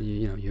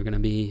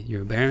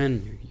a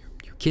baron.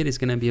 Your kid is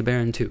gonna be a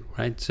baron too,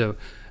 right? So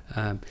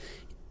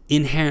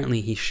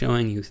inherently, he's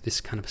showing you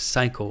this kind of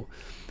cycle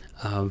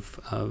of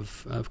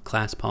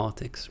class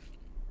politics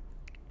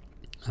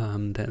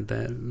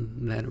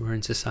that we're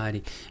in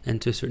society,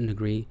 and to a certain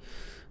degree,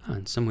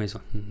 in some ways,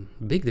 a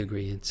big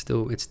degree, it's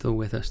still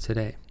with us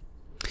today.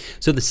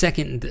 So the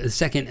second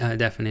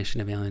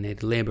definition of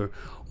alienated labor: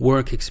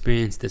 work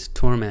experienced as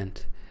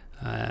torment.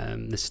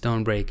 The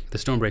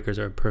stonebreakers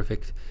are a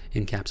perfect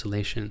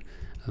encapsulation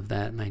of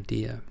that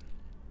idea.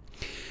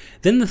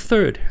 Then the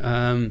third,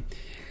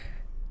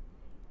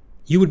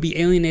 you would be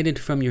alienated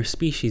from your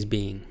species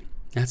being.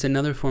 That's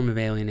another form of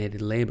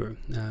alienated labor,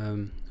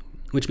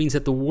 which means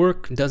that the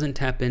work doesn't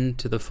tap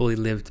into the fully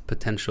lived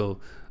potential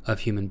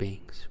of human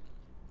beings.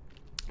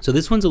 So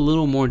this one's a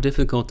little more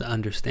difficult to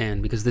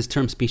understand, because this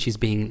term species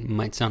being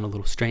might sound a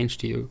little strange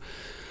to you.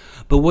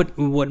 But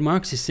what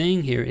Marx is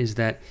saying here is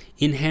that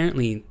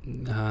inherently,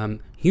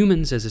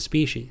 humans as a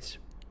species,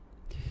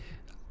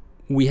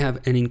 we have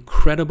an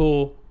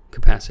incredible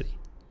capacity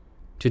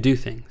to do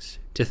things,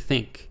 to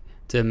think,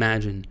 to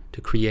imagine,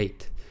 to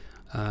create.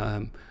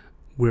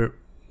 We're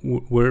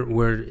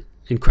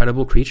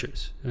incredible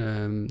creatures.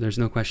 There's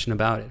no question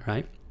about it,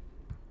 right?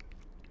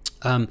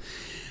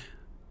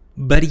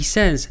 But he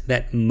says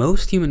that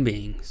most human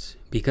beings,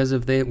 because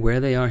of where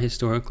they are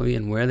historically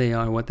and where they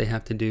are, what they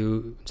have to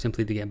do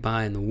simply to get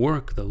by, and the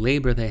work, the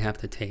labor they have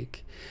to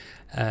take,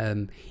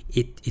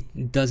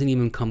 it doesn't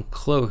even come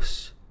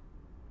close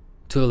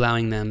to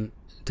allowing them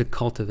to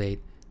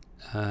cultivate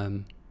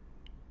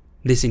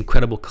this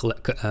incredible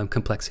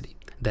complexity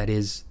that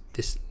is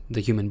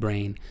the human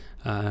brain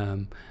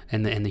and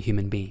the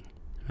human being,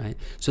 right?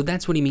 So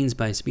that's what he means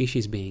by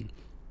species being.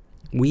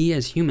 We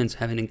as humans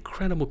have an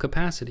incredible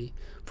capacity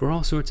for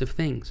all sorts of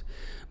things,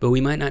 but we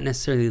might not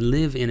necessarily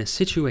live in a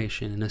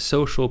situation, in a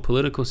social,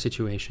 political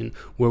situation,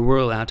 where we're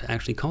allowed to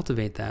actually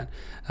cultivate that,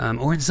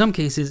 or in some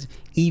cases,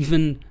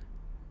 even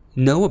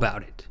know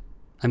about it.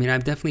 I mean,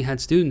 I've definitely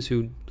had students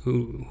who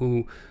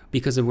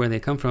because of where they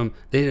come from,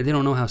 they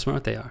don't know how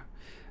smart they are.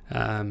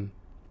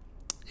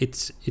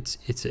 It's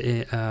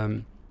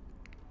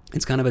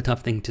kind of a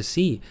tough thing to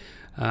see.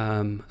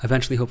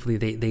 Eventually, hopefully,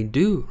 they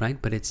do,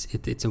 right? But it's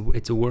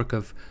a work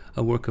of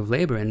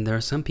labor, and there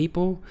are some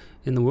people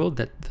in the world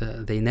that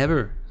they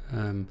never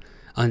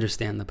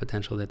understand the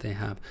potential that they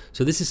have.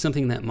 So this is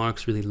something that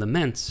Marx really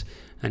laments,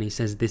 and he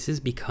says this is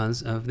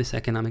because of this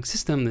economic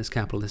system, this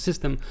capitalist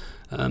system,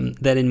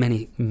 that in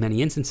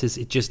many instances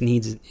it just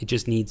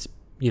needs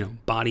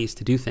bodies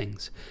to do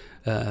things,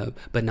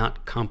 but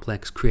not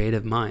complex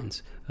creative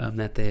minds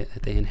that they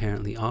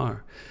inherently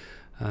are.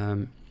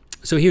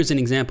 So here's an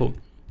example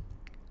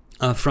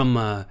from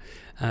a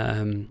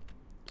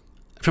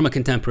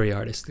contemporary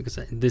artist, because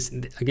this,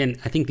 again,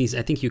 I think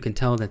you can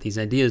tell that these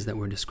ideas that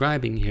we're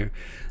describing here,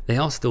 they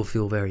all still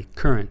feel very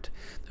current.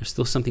 There's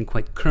still something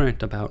quite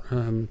current about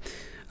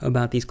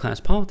these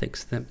class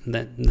politics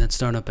that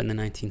start up in the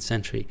 19th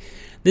century.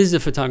 This is a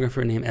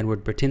photographer named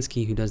Edward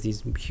Bertinsky, who does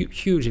these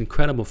huge,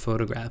 incredible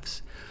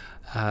photographs,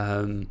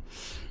 and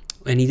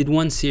he did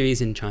one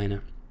series in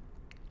China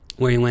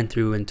where he went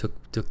through and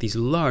took these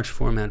large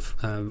format,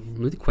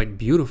 really quite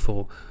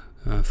beautiful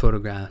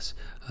photographs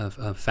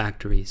of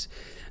factories,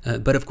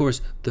 but of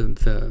course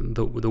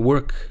the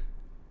work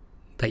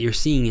that you're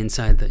seeing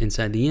inside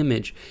the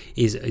image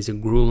is a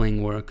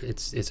grueling work.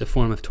 It's a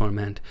form of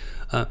torment,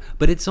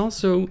 but it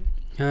also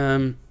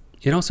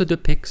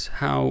depicts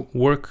how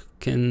work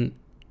can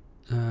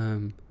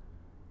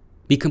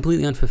be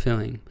completely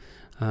unfulfilling,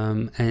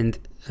 and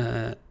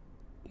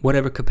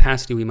whatever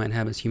capacity we might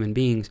have as human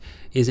beings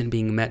isn't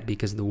being met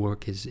because the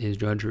work is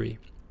drudgery.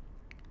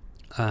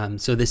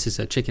 So this is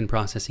a chicken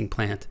processing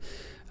plant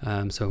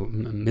So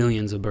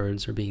millions of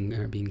birds are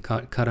being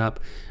cut up,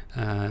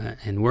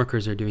 and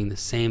workers are doing the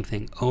same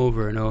thing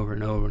over and over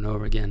and over and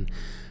over again.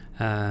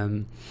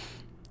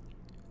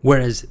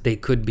 Whereas they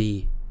could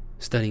be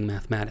studying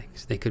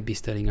mathematics, they could be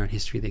studying art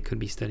history, they could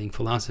be studying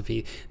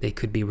philosophy, they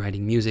could be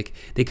writing music,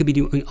 they could be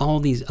doing all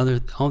these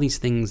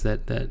things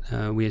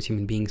that we as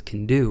human beings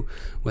can do,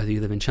 whether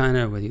you live in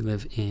China or whether you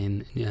live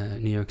in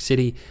New York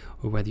City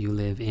or whether you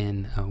live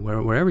in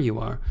wherever you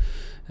are.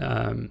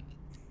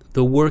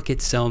 The work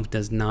itself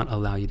does not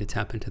allow you to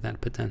tap into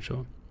that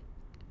potential.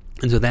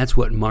 And so that's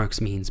what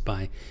Marx means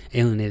by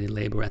alienated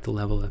labor at the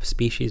level of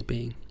species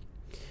being.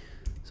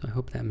 So I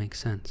hope that makes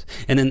sense.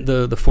 And then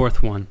the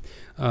fourth one,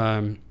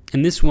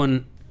 and this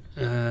one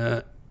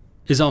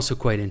is also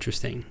quite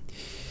interesting.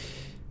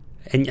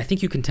 And I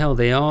think you can tell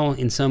they all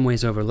in some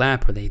ways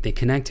overlap, or they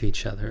connect to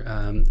each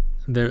other.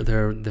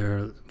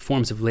 They're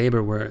forms of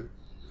labor where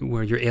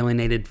you're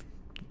alienated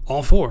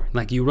all four.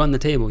 Like you run the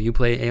table, you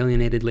play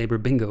alienated labor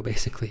bingo,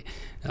 basically.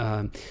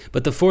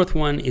 But the fourth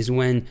one is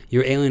when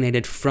you're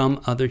alienated from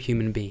other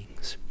human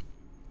beings.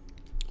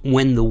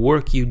 When the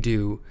work you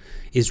do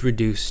is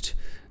reduced,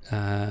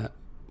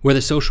 where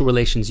the social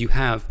relations you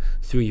have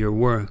through your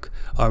work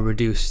are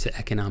reduced to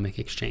economic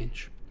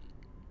exchange.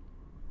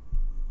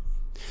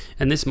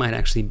 And this might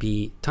actually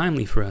be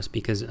timely for us,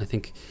 because I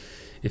think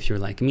if you're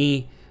like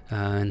me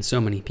and so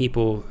many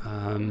people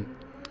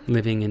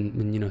living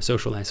in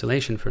social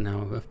isolation for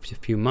now a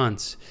few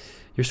months,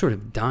 you're sort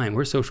of dying.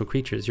 We're social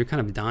creatures. You're kind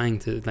of dying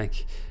to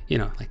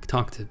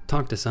talk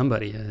to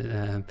somebody,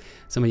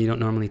 somebody you don't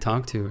normally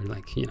talk to, or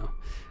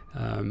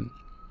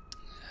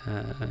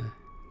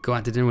go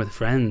out to dinner with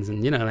friends,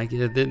 and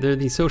there are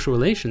these social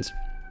relations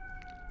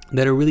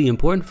that are really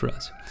important for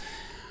us.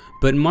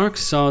 But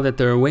Marx saw that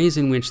there are ways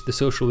in which the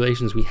social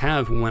relations we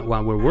have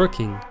while we're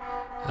working,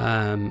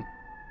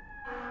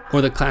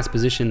 or the class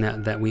position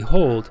that we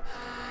hold,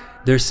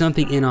 there's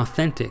something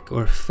inauthentic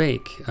or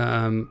fake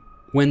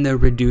when they're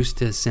reduced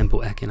to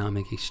simple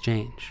economic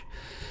exchange.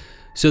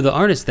 So the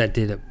artist that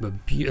did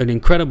an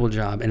incredible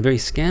job and a very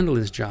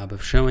scandalous job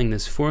of showing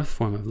this fourth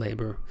form of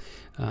labor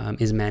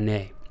is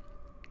Manet.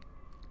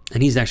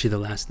 And he's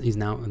actually he's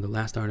now the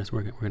last artist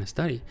we're going to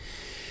study.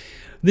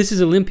 This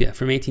is Olympia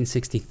from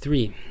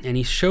 1863, and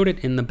he showed it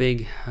in the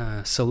big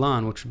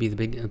salon, which would be the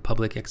big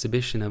public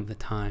exhibition of the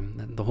time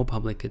that the whole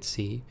public could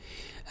see.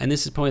 And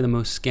this is probably the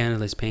most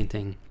scandalous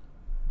painting,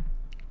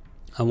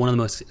 one of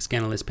the most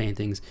scandalous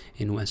paintings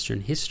in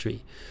Western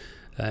history.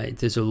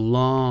 There's a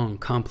long,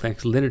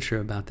 complex literature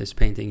about this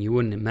painting. You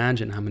wouldn't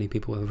imagine how many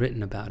people have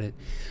written about it.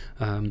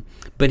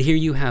 But here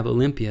you have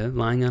Olympia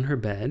lying on her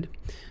bed.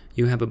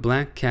 You have a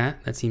black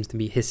cat that seems to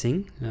be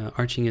hissing,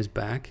 arching his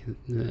back,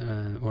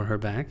 or her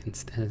back, and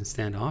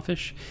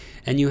standoffish.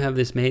 And you have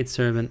this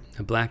maidservant,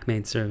 a black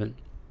maidservant,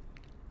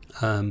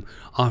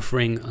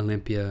 offering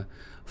Olympia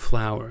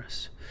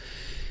flowers.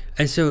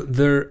 And so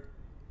there are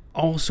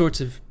all sorts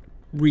of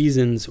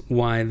reasons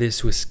why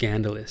this was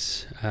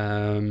scandalous.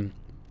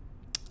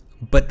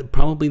 But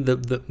probably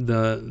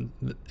and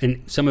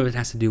some of it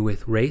has to do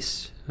with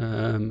race,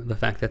 the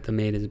fact that the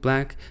maid is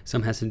black.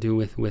 Some has to do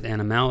with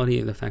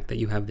animality, the fact that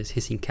you have this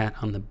hissing cat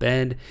on the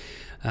bed.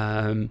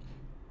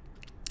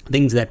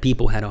 Things that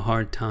people had a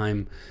hard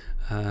time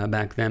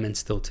back then and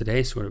still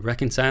today sort of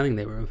reconciling.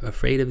 They were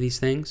afraid of these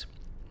things,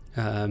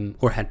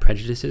 or had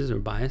prejudices or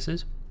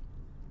biases.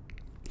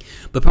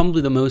 But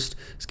probably the most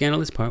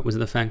scandalous part was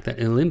the fact that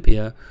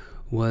Olympia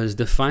was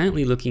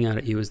defiantly looking out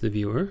at you as the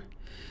viewer,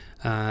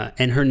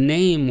 and her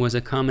name was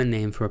a common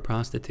name for a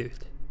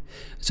prostitute.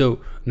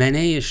 So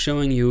Manet is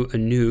showing you a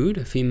nude,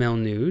 a female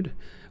nude,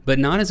 but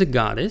not as a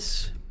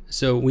goddess.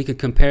 So we could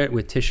compare it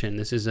with Titian.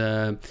 This is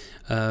a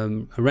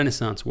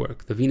Renaissance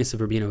work, the Venus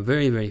of Urbino,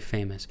 very, very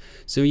famous.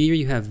 So here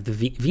you have the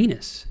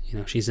Venus.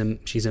 She's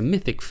a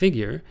mythic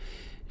figure.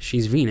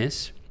 She's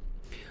Venus.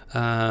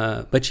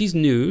 But she's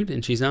nude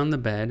and she's on the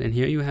bed, and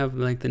here you have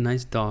like the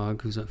nice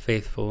dog who's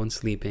faithful and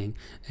sleeping,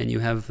 and you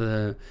have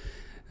the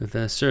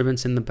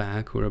servants in the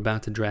back who are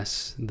about to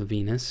dress the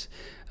Venus,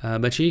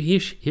 but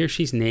here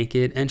she's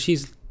naked and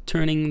she's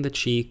turning the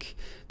cheek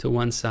to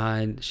one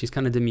side. She's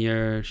kind of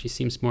demure. She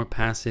seems more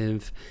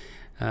passive,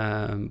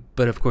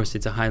 but of course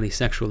it's a highly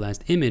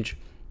sexualized image,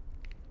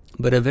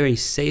 but a very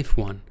safe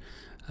one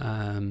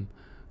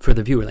for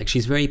the viewer. Like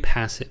she's very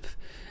passive,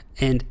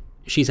 and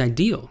she's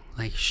ideal.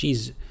 Like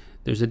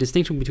there's a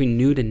distinction between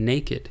nude and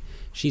naked.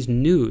 She's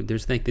nude.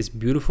 There's like this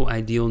beautiful,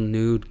 ideal,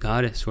 nude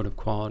goddess sort of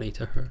quality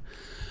to her.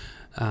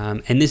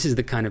 And this is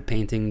the kind of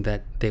painting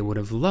that they would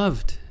have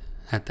loved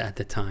at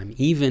the time,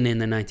 even in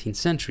the 19th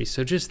century.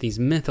 So just these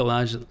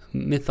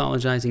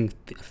mythologizing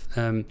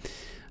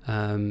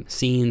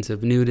scenes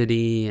of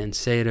nudity and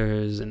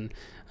satyrs and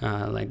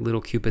like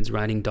little cupids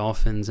riding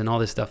dolphins and all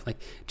this stuff. Like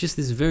just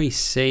this very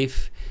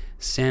safe,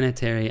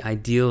 sanitary,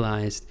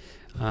 idealized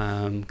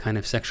kind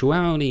of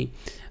sexuality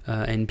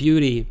and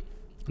beauty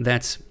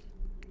that's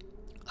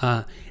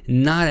not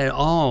at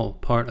all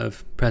part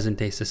of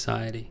present-day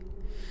society.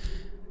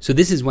 So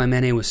this is why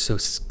Manet was so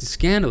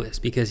scandalous,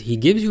 because he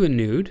gives you a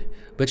nude,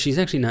 but she's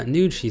actually not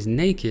nude, she's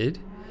naked,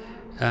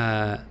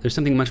 there's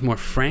something much more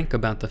frank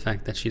about the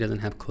fact that she doesn't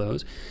have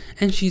clothes.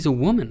 And she's a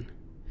woman.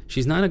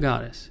 She's not a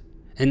goddess.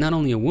 And not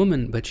only a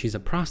woman, but she's a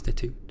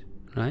prostitute,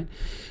 right?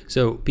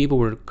 So people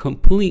were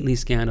completely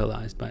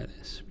scandalized by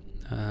this.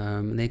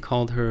 They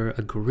called her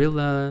a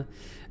gorilla.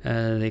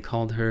 They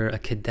called her a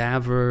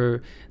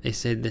cadaver. They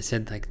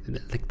said like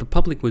the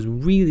public was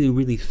really,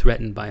 really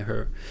threatened by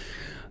her.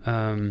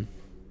 And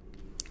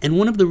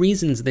one of the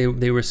reasons they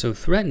were so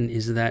threatened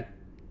is that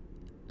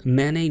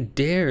Manet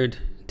dared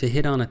to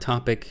hit on a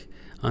topic,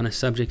 on a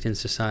subject in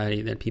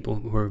society that people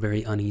were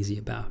very uneasy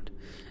about,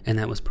 and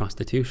that was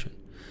prostitution.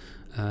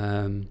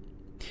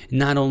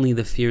 Not only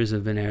the fears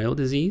of venereal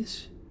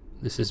disease.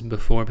 This is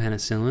before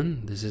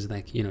penicillin. This is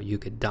like, you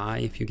could die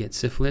if you get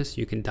syphilis.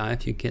 You can die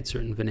if you get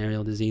certain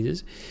venereal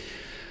diseases.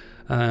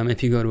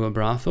 If you go to a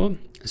brothel.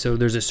 So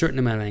there's a certain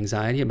amount of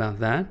anxiety about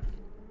that.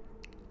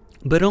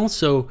 But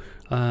also,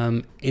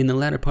 in the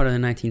latter part of the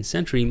 19th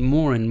century,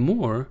 more and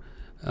more,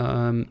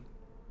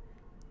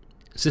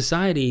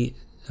 society,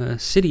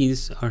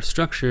 cities are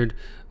structured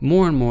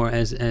more and more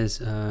as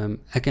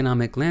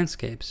economic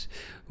landscapes,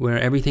 where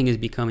everything is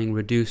becoming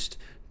reduced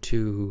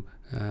to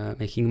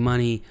making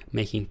money,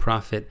 making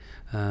profit,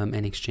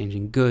 and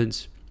exchanging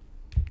goods.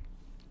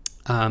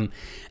 And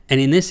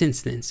in this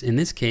instance, in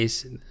this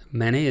case,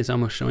 Manet is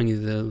almost showing you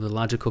the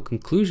logical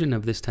conclusion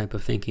of this type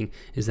of thinking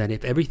is that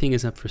if everything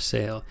is up for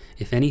sale,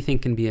 if anything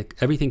can be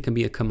everything can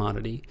be a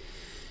commodity,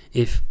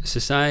 if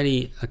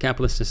society, a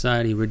capitalist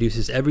society,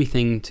 reduces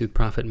everything to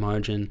profit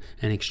margin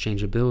and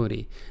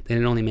exchangeability,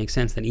 then it only makes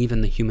sense that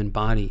even the human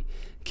body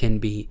can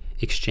be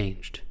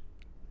exchanged,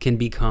 can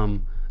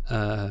become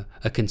a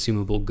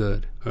consumable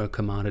good or a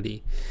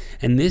commodity.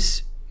 And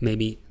this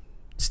maybe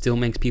still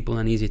makes people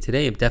uneasy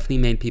today. It definitely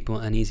made people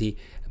uneasy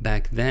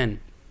back then.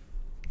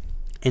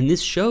 And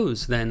this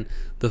shows then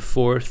the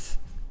fourth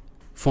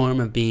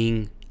form of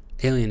being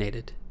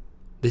alienated.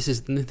 This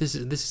is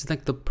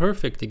like the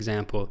perfect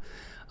example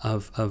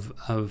of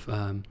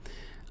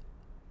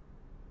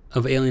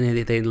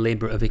alienated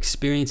labor, of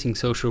experiencing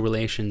social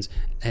relations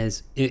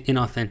as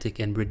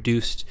inauthentic and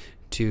reduced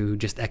to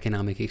just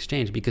economic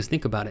exchange. Because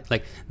think about it,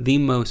 like the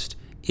most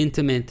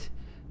intimate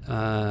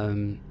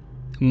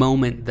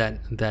moment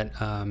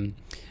that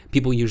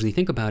people usually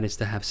think about is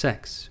to have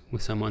sex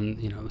with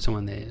someone,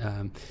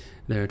 someone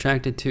they're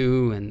attracted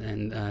to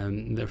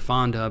and they're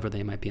fond of, or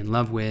they might be in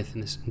love with,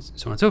 and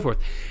so on and so forth.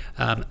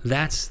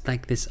 That's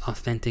like this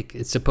authentic,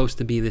 it's supposed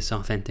to be this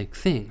authentic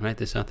thing, right?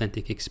 This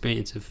authentic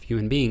experience of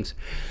human beings.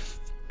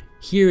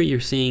 Here you're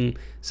seeing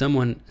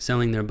someone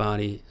selling their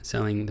body,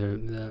 selling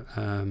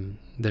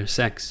their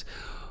sex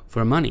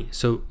for money.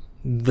 So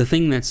the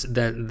thing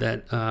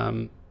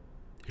that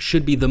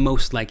should be the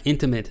most like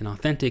intimate and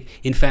authentic,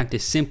 in fact,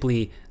 is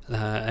simply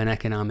an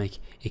economic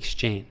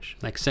exchange.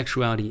 Like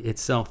sexuality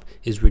itself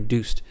is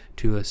reduced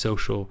to a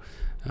social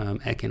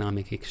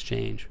economic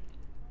exchange,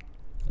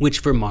 which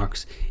for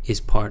Marx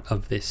is part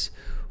of this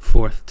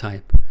fourth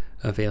type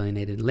of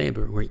alienated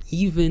labor, where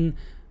even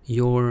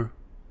your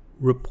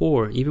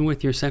rapport, even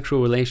with your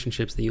sexual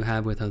relationships that you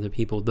have with other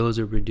people, those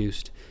are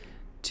reduced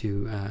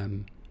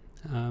to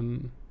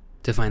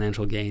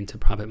financial gain, to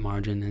profit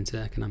margin, and to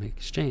economic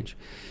exchange.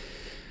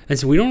 And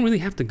so we don't really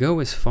have to go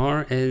as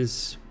far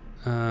as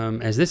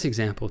this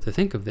example to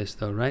think of this,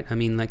 though, right? I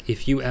mean, like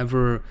if you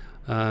ever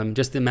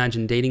just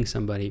imagine dating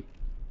somebody,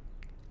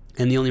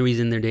 and the only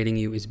reason they're dating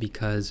you is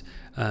because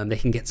they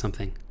can get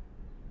something.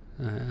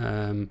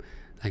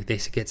 Like they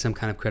get some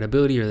kind of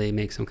credibility, or they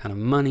make some kind of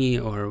money,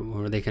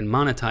 or they can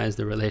monetize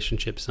the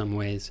relationship some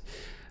ways.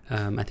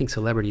 I think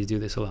celebrities do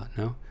this a lot,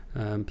 no?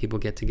 People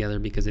get together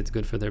because it's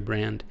good for their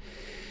brand.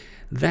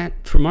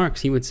 That, for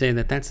Marx, he would say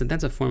that that's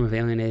a form of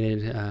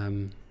alienated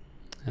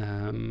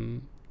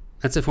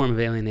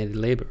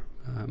labor,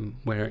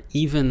 where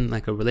even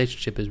like a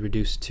relationship is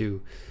reduced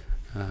to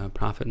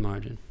profit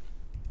margin.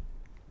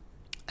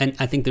 And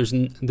I think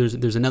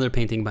there's another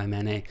painting by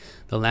Manet,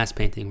 the last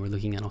painting we're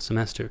looking at all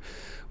semester,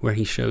 where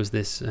he shows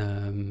this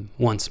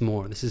once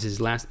more. This is his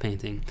last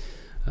painting,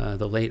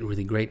 the late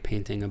really great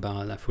painting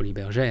about La Folie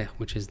Bergère,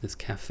 which is this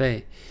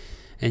cafe.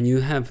 And you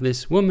have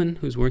this woman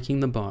who's working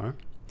the bar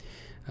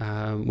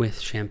with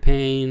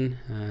champagne,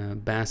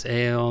 Bass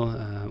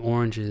ale,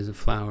 oranges, a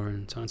flower,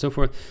 and so on and so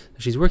forth.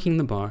 She's working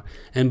the bar,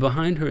 and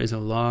behind her is a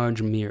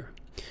large mirror.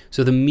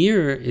 So the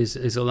mirror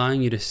is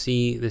allowing you to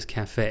see this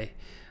cafe.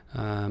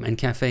 And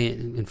cafe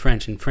in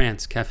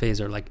France, cafes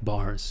are like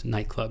bars,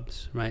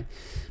 nightclubs, right?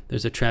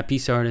 There's a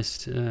trapeze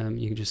artist,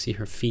 you can just see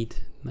her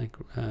feet, like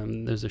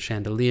there's a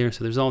chandelier,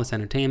 so there's all this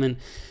entertainment,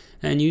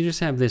 and you just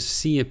have this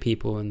sea of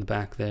people in the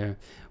back there,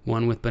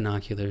 one with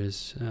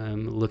binoculars,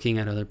 looking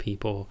at other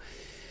people.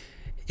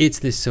 It's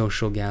this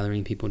social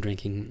gathering, people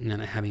drinking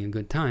and having a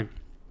good time.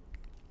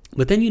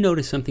 But then you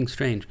notice something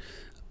strange.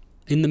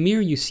 In the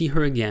mirror, you see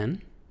her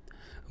again,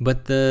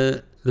 but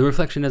the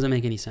reflection doesn't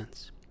make any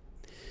sense.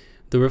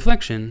 The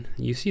reflection,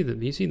 you see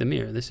the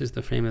mirror. This is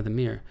the frame of the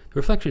mirror. The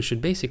reflection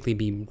should basically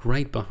be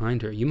right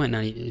behind her. You might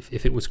not,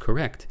 if it was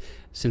correct,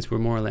 since we're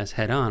more or less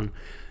head on,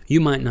 you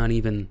might not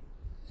even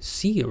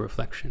see a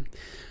reflection.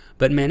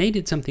 But Manet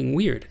did something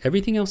weird.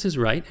 Everything else is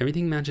right.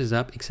 Everything matches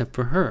up except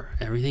for her.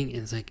 Everything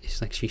is like, it's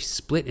like she's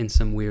split in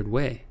some weird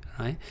way,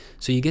 right?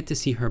 So you get to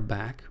see her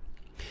back.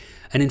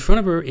 And in front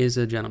of her is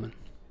a gentleman,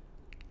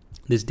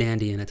 this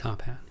dandy in a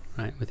top hat,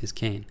 right, with his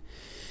cane.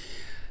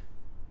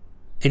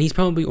 And he's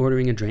probably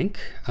ordering a drink,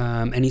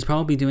 and he's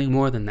probably doing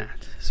more than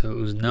that. So it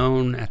was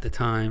known at the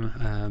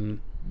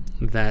time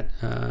that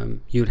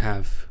you'd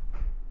have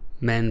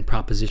men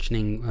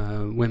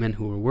propositioning women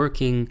who were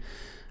working,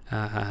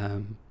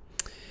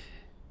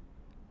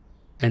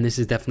 and this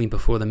is definitely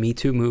before the Me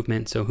Too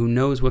movement, so who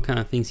knows what kind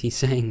of things he's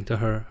saying to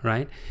her,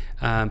 right?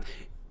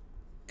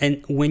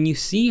 And when you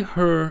see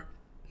her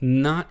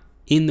not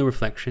in the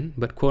reflection,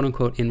 but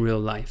quote-unquote in real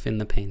life in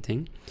the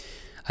painting,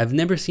 I've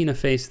never seen a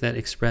face that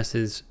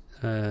expresses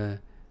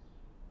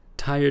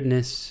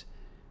tiredness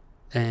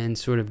and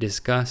sort of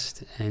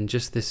disgust and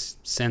just this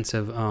sense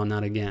of, oh,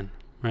 not again,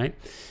 right?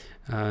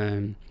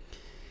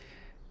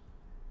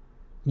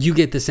 You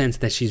get the sense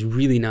that she's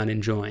really not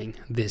enjoying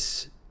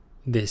this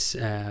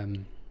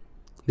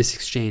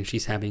exchange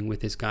she's having with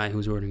this guy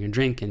who's ordering a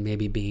drink and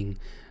maybe being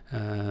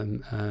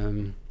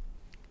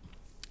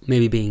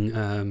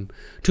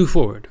too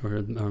forward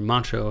or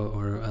macho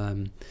or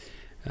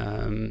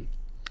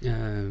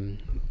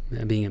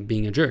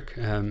being a jerk.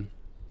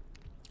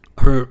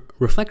 Her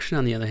reflection,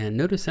 on the other hand,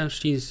 notice how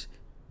she's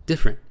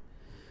different.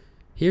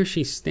 Here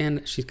she's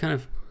kind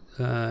of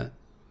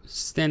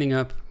standing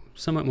up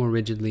somewhat more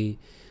rigidly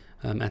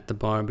at the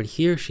bar, but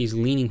here she's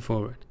leaning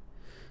forward,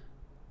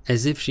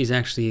 as if she's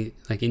actually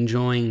like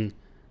enjoying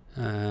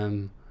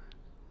the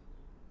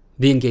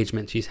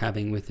engagement she's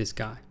having with this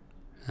guy,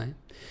 right?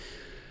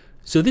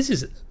 So this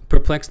has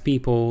perplexed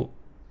people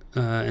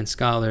and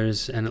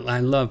scholars, and I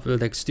love,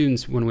 like,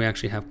 students, when we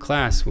actually have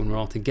class, when we're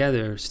all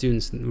together,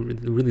 students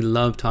really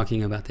love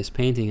talking about this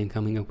painting and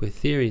coming up with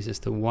theories as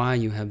to why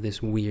you have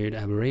this weird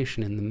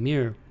aberration in the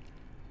mirror.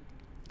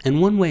 And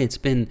one way it's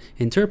been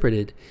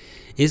interpreted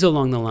is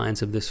along the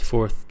lines of this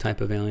fourth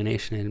type of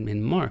alienation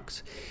in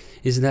Marx,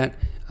 is that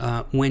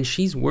when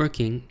she's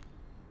working,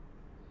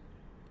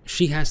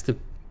 she has to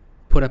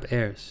put up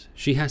airs.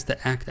 She has to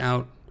act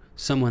out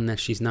someone that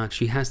she's not.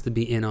 She has to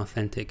be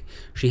inauthentic.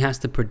 She has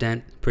to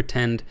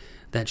pretend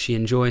that she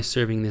enjoys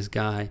serving this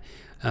guy.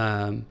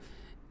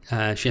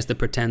 She has to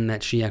pretend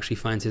that she actually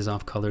finds his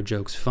off-color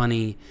jokes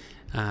funny.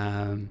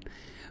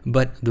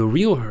 But the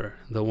real her,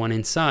 the one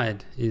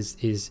inside,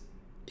 is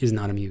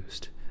not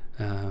amused,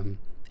 and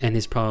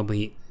is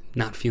probably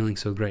not feeling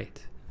so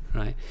great,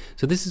 right?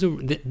 So this is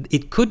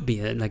it could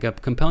be like a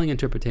compelling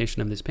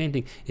interpretation of this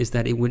painting, is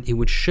that it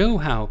would show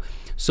how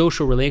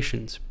social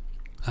relations,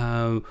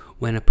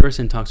 when a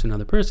person talks to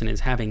another person,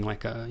 is having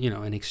like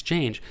an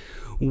exchange,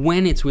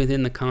 when it's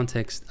within the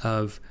context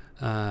of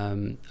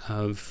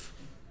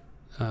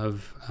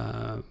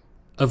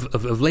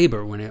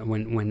labor,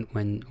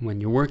 when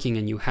you're working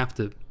and you have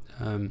to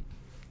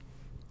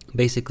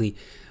basically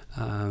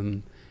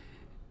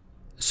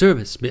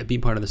be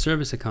part of the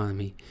service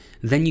economy,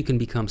 then you can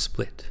become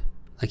split.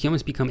 Like, you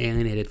almost become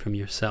alienated from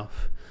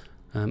yourself.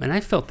 And I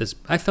felt this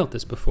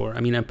before.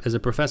 I mean, as a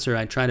professor,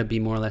 I try to be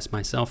more or less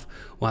myself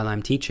while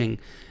I'm teaching,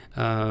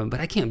 but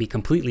I can't be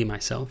completely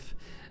myself.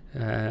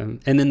 And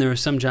then there are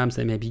some jobs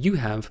that maybe you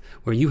have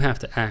where you have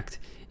to act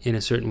in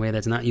a certain way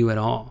that's not you at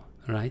all,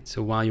 right?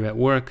 So while you're at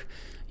work,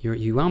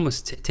 you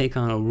almost take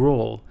on a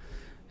role,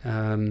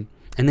 and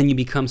then you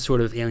become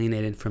sort of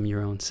alienated from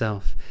your own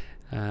self.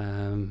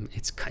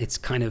 It's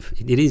kind of,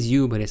 it is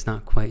you, but it's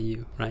not quite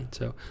you, right?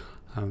 So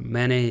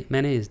Manet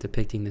is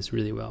depicting this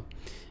really well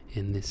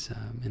in this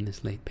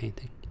late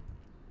painting.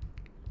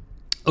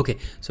 Okay,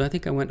 so I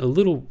think I went a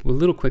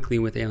little quickly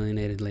with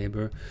alienated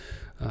labor,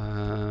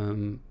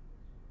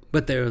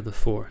 but there are the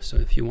four. So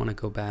if you want to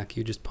go back,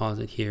 you just pause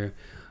it here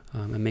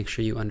and make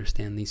sure you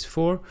understand these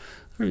four.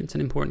 It's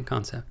an important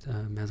concept,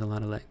 has a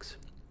lot of legs.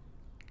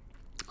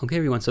 Okay,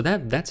 everyone, so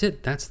that's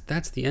it.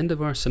 That's the end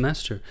of our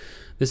semester.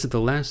 This is the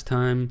last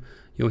time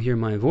you'll hear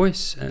my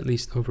voice, at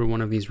least over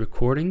one of these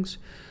recordings.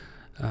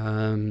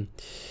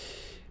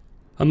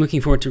 I'm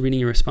looking forward to reading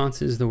your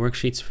responses, the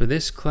worksheets for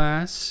this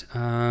class.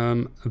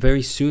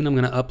 Very soon I'm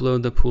going to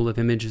upload the pool of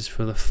images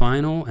for the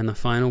final, and the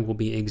final will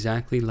be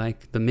exactly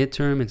like the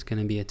midterm. It's going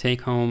to be a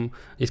take-home.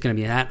 It's going to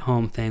be an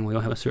at-home thing.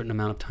 We'll have a certain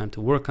amount of time to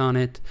work on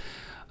it.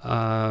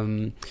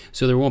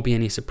 So there won't be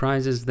any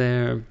surprises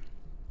there.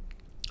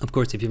 Of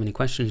course, if you have any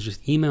questions,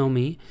 just email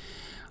me.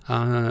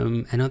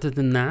 And other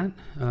than that,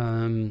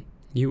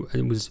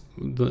 it was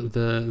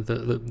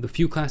the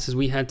few classes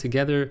we had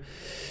together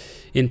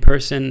in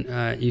person.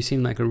 You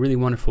seemed like a really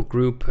wonderful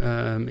group.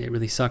 It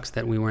really sucks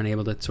that we weren't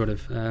able to sort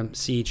of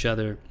see each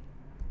other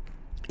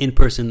in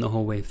person the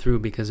whole way through,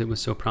 because it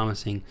was so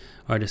promising,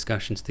 our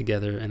discussions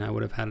together, and I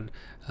would have had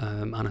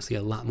honestly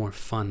a lot more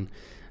fun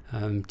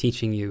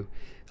teaching you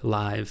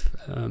live,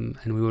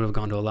 and we would have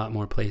gone to a lot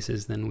more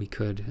places than we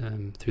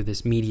could through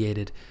this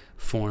mediated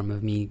form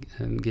of me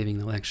giving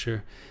the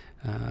lecture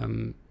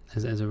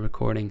as a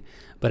recording.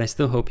 But I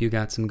still hope you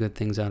got some good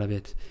things out of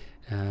it,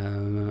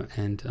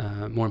 and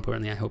more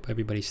importantly, I hope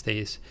everybody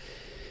stays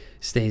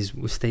stays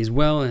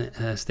well,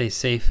 stays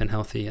safe and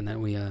healthy, and that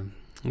we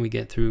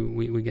get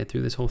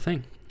through this whole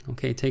thing.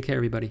 Okay, take care,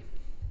 everybody.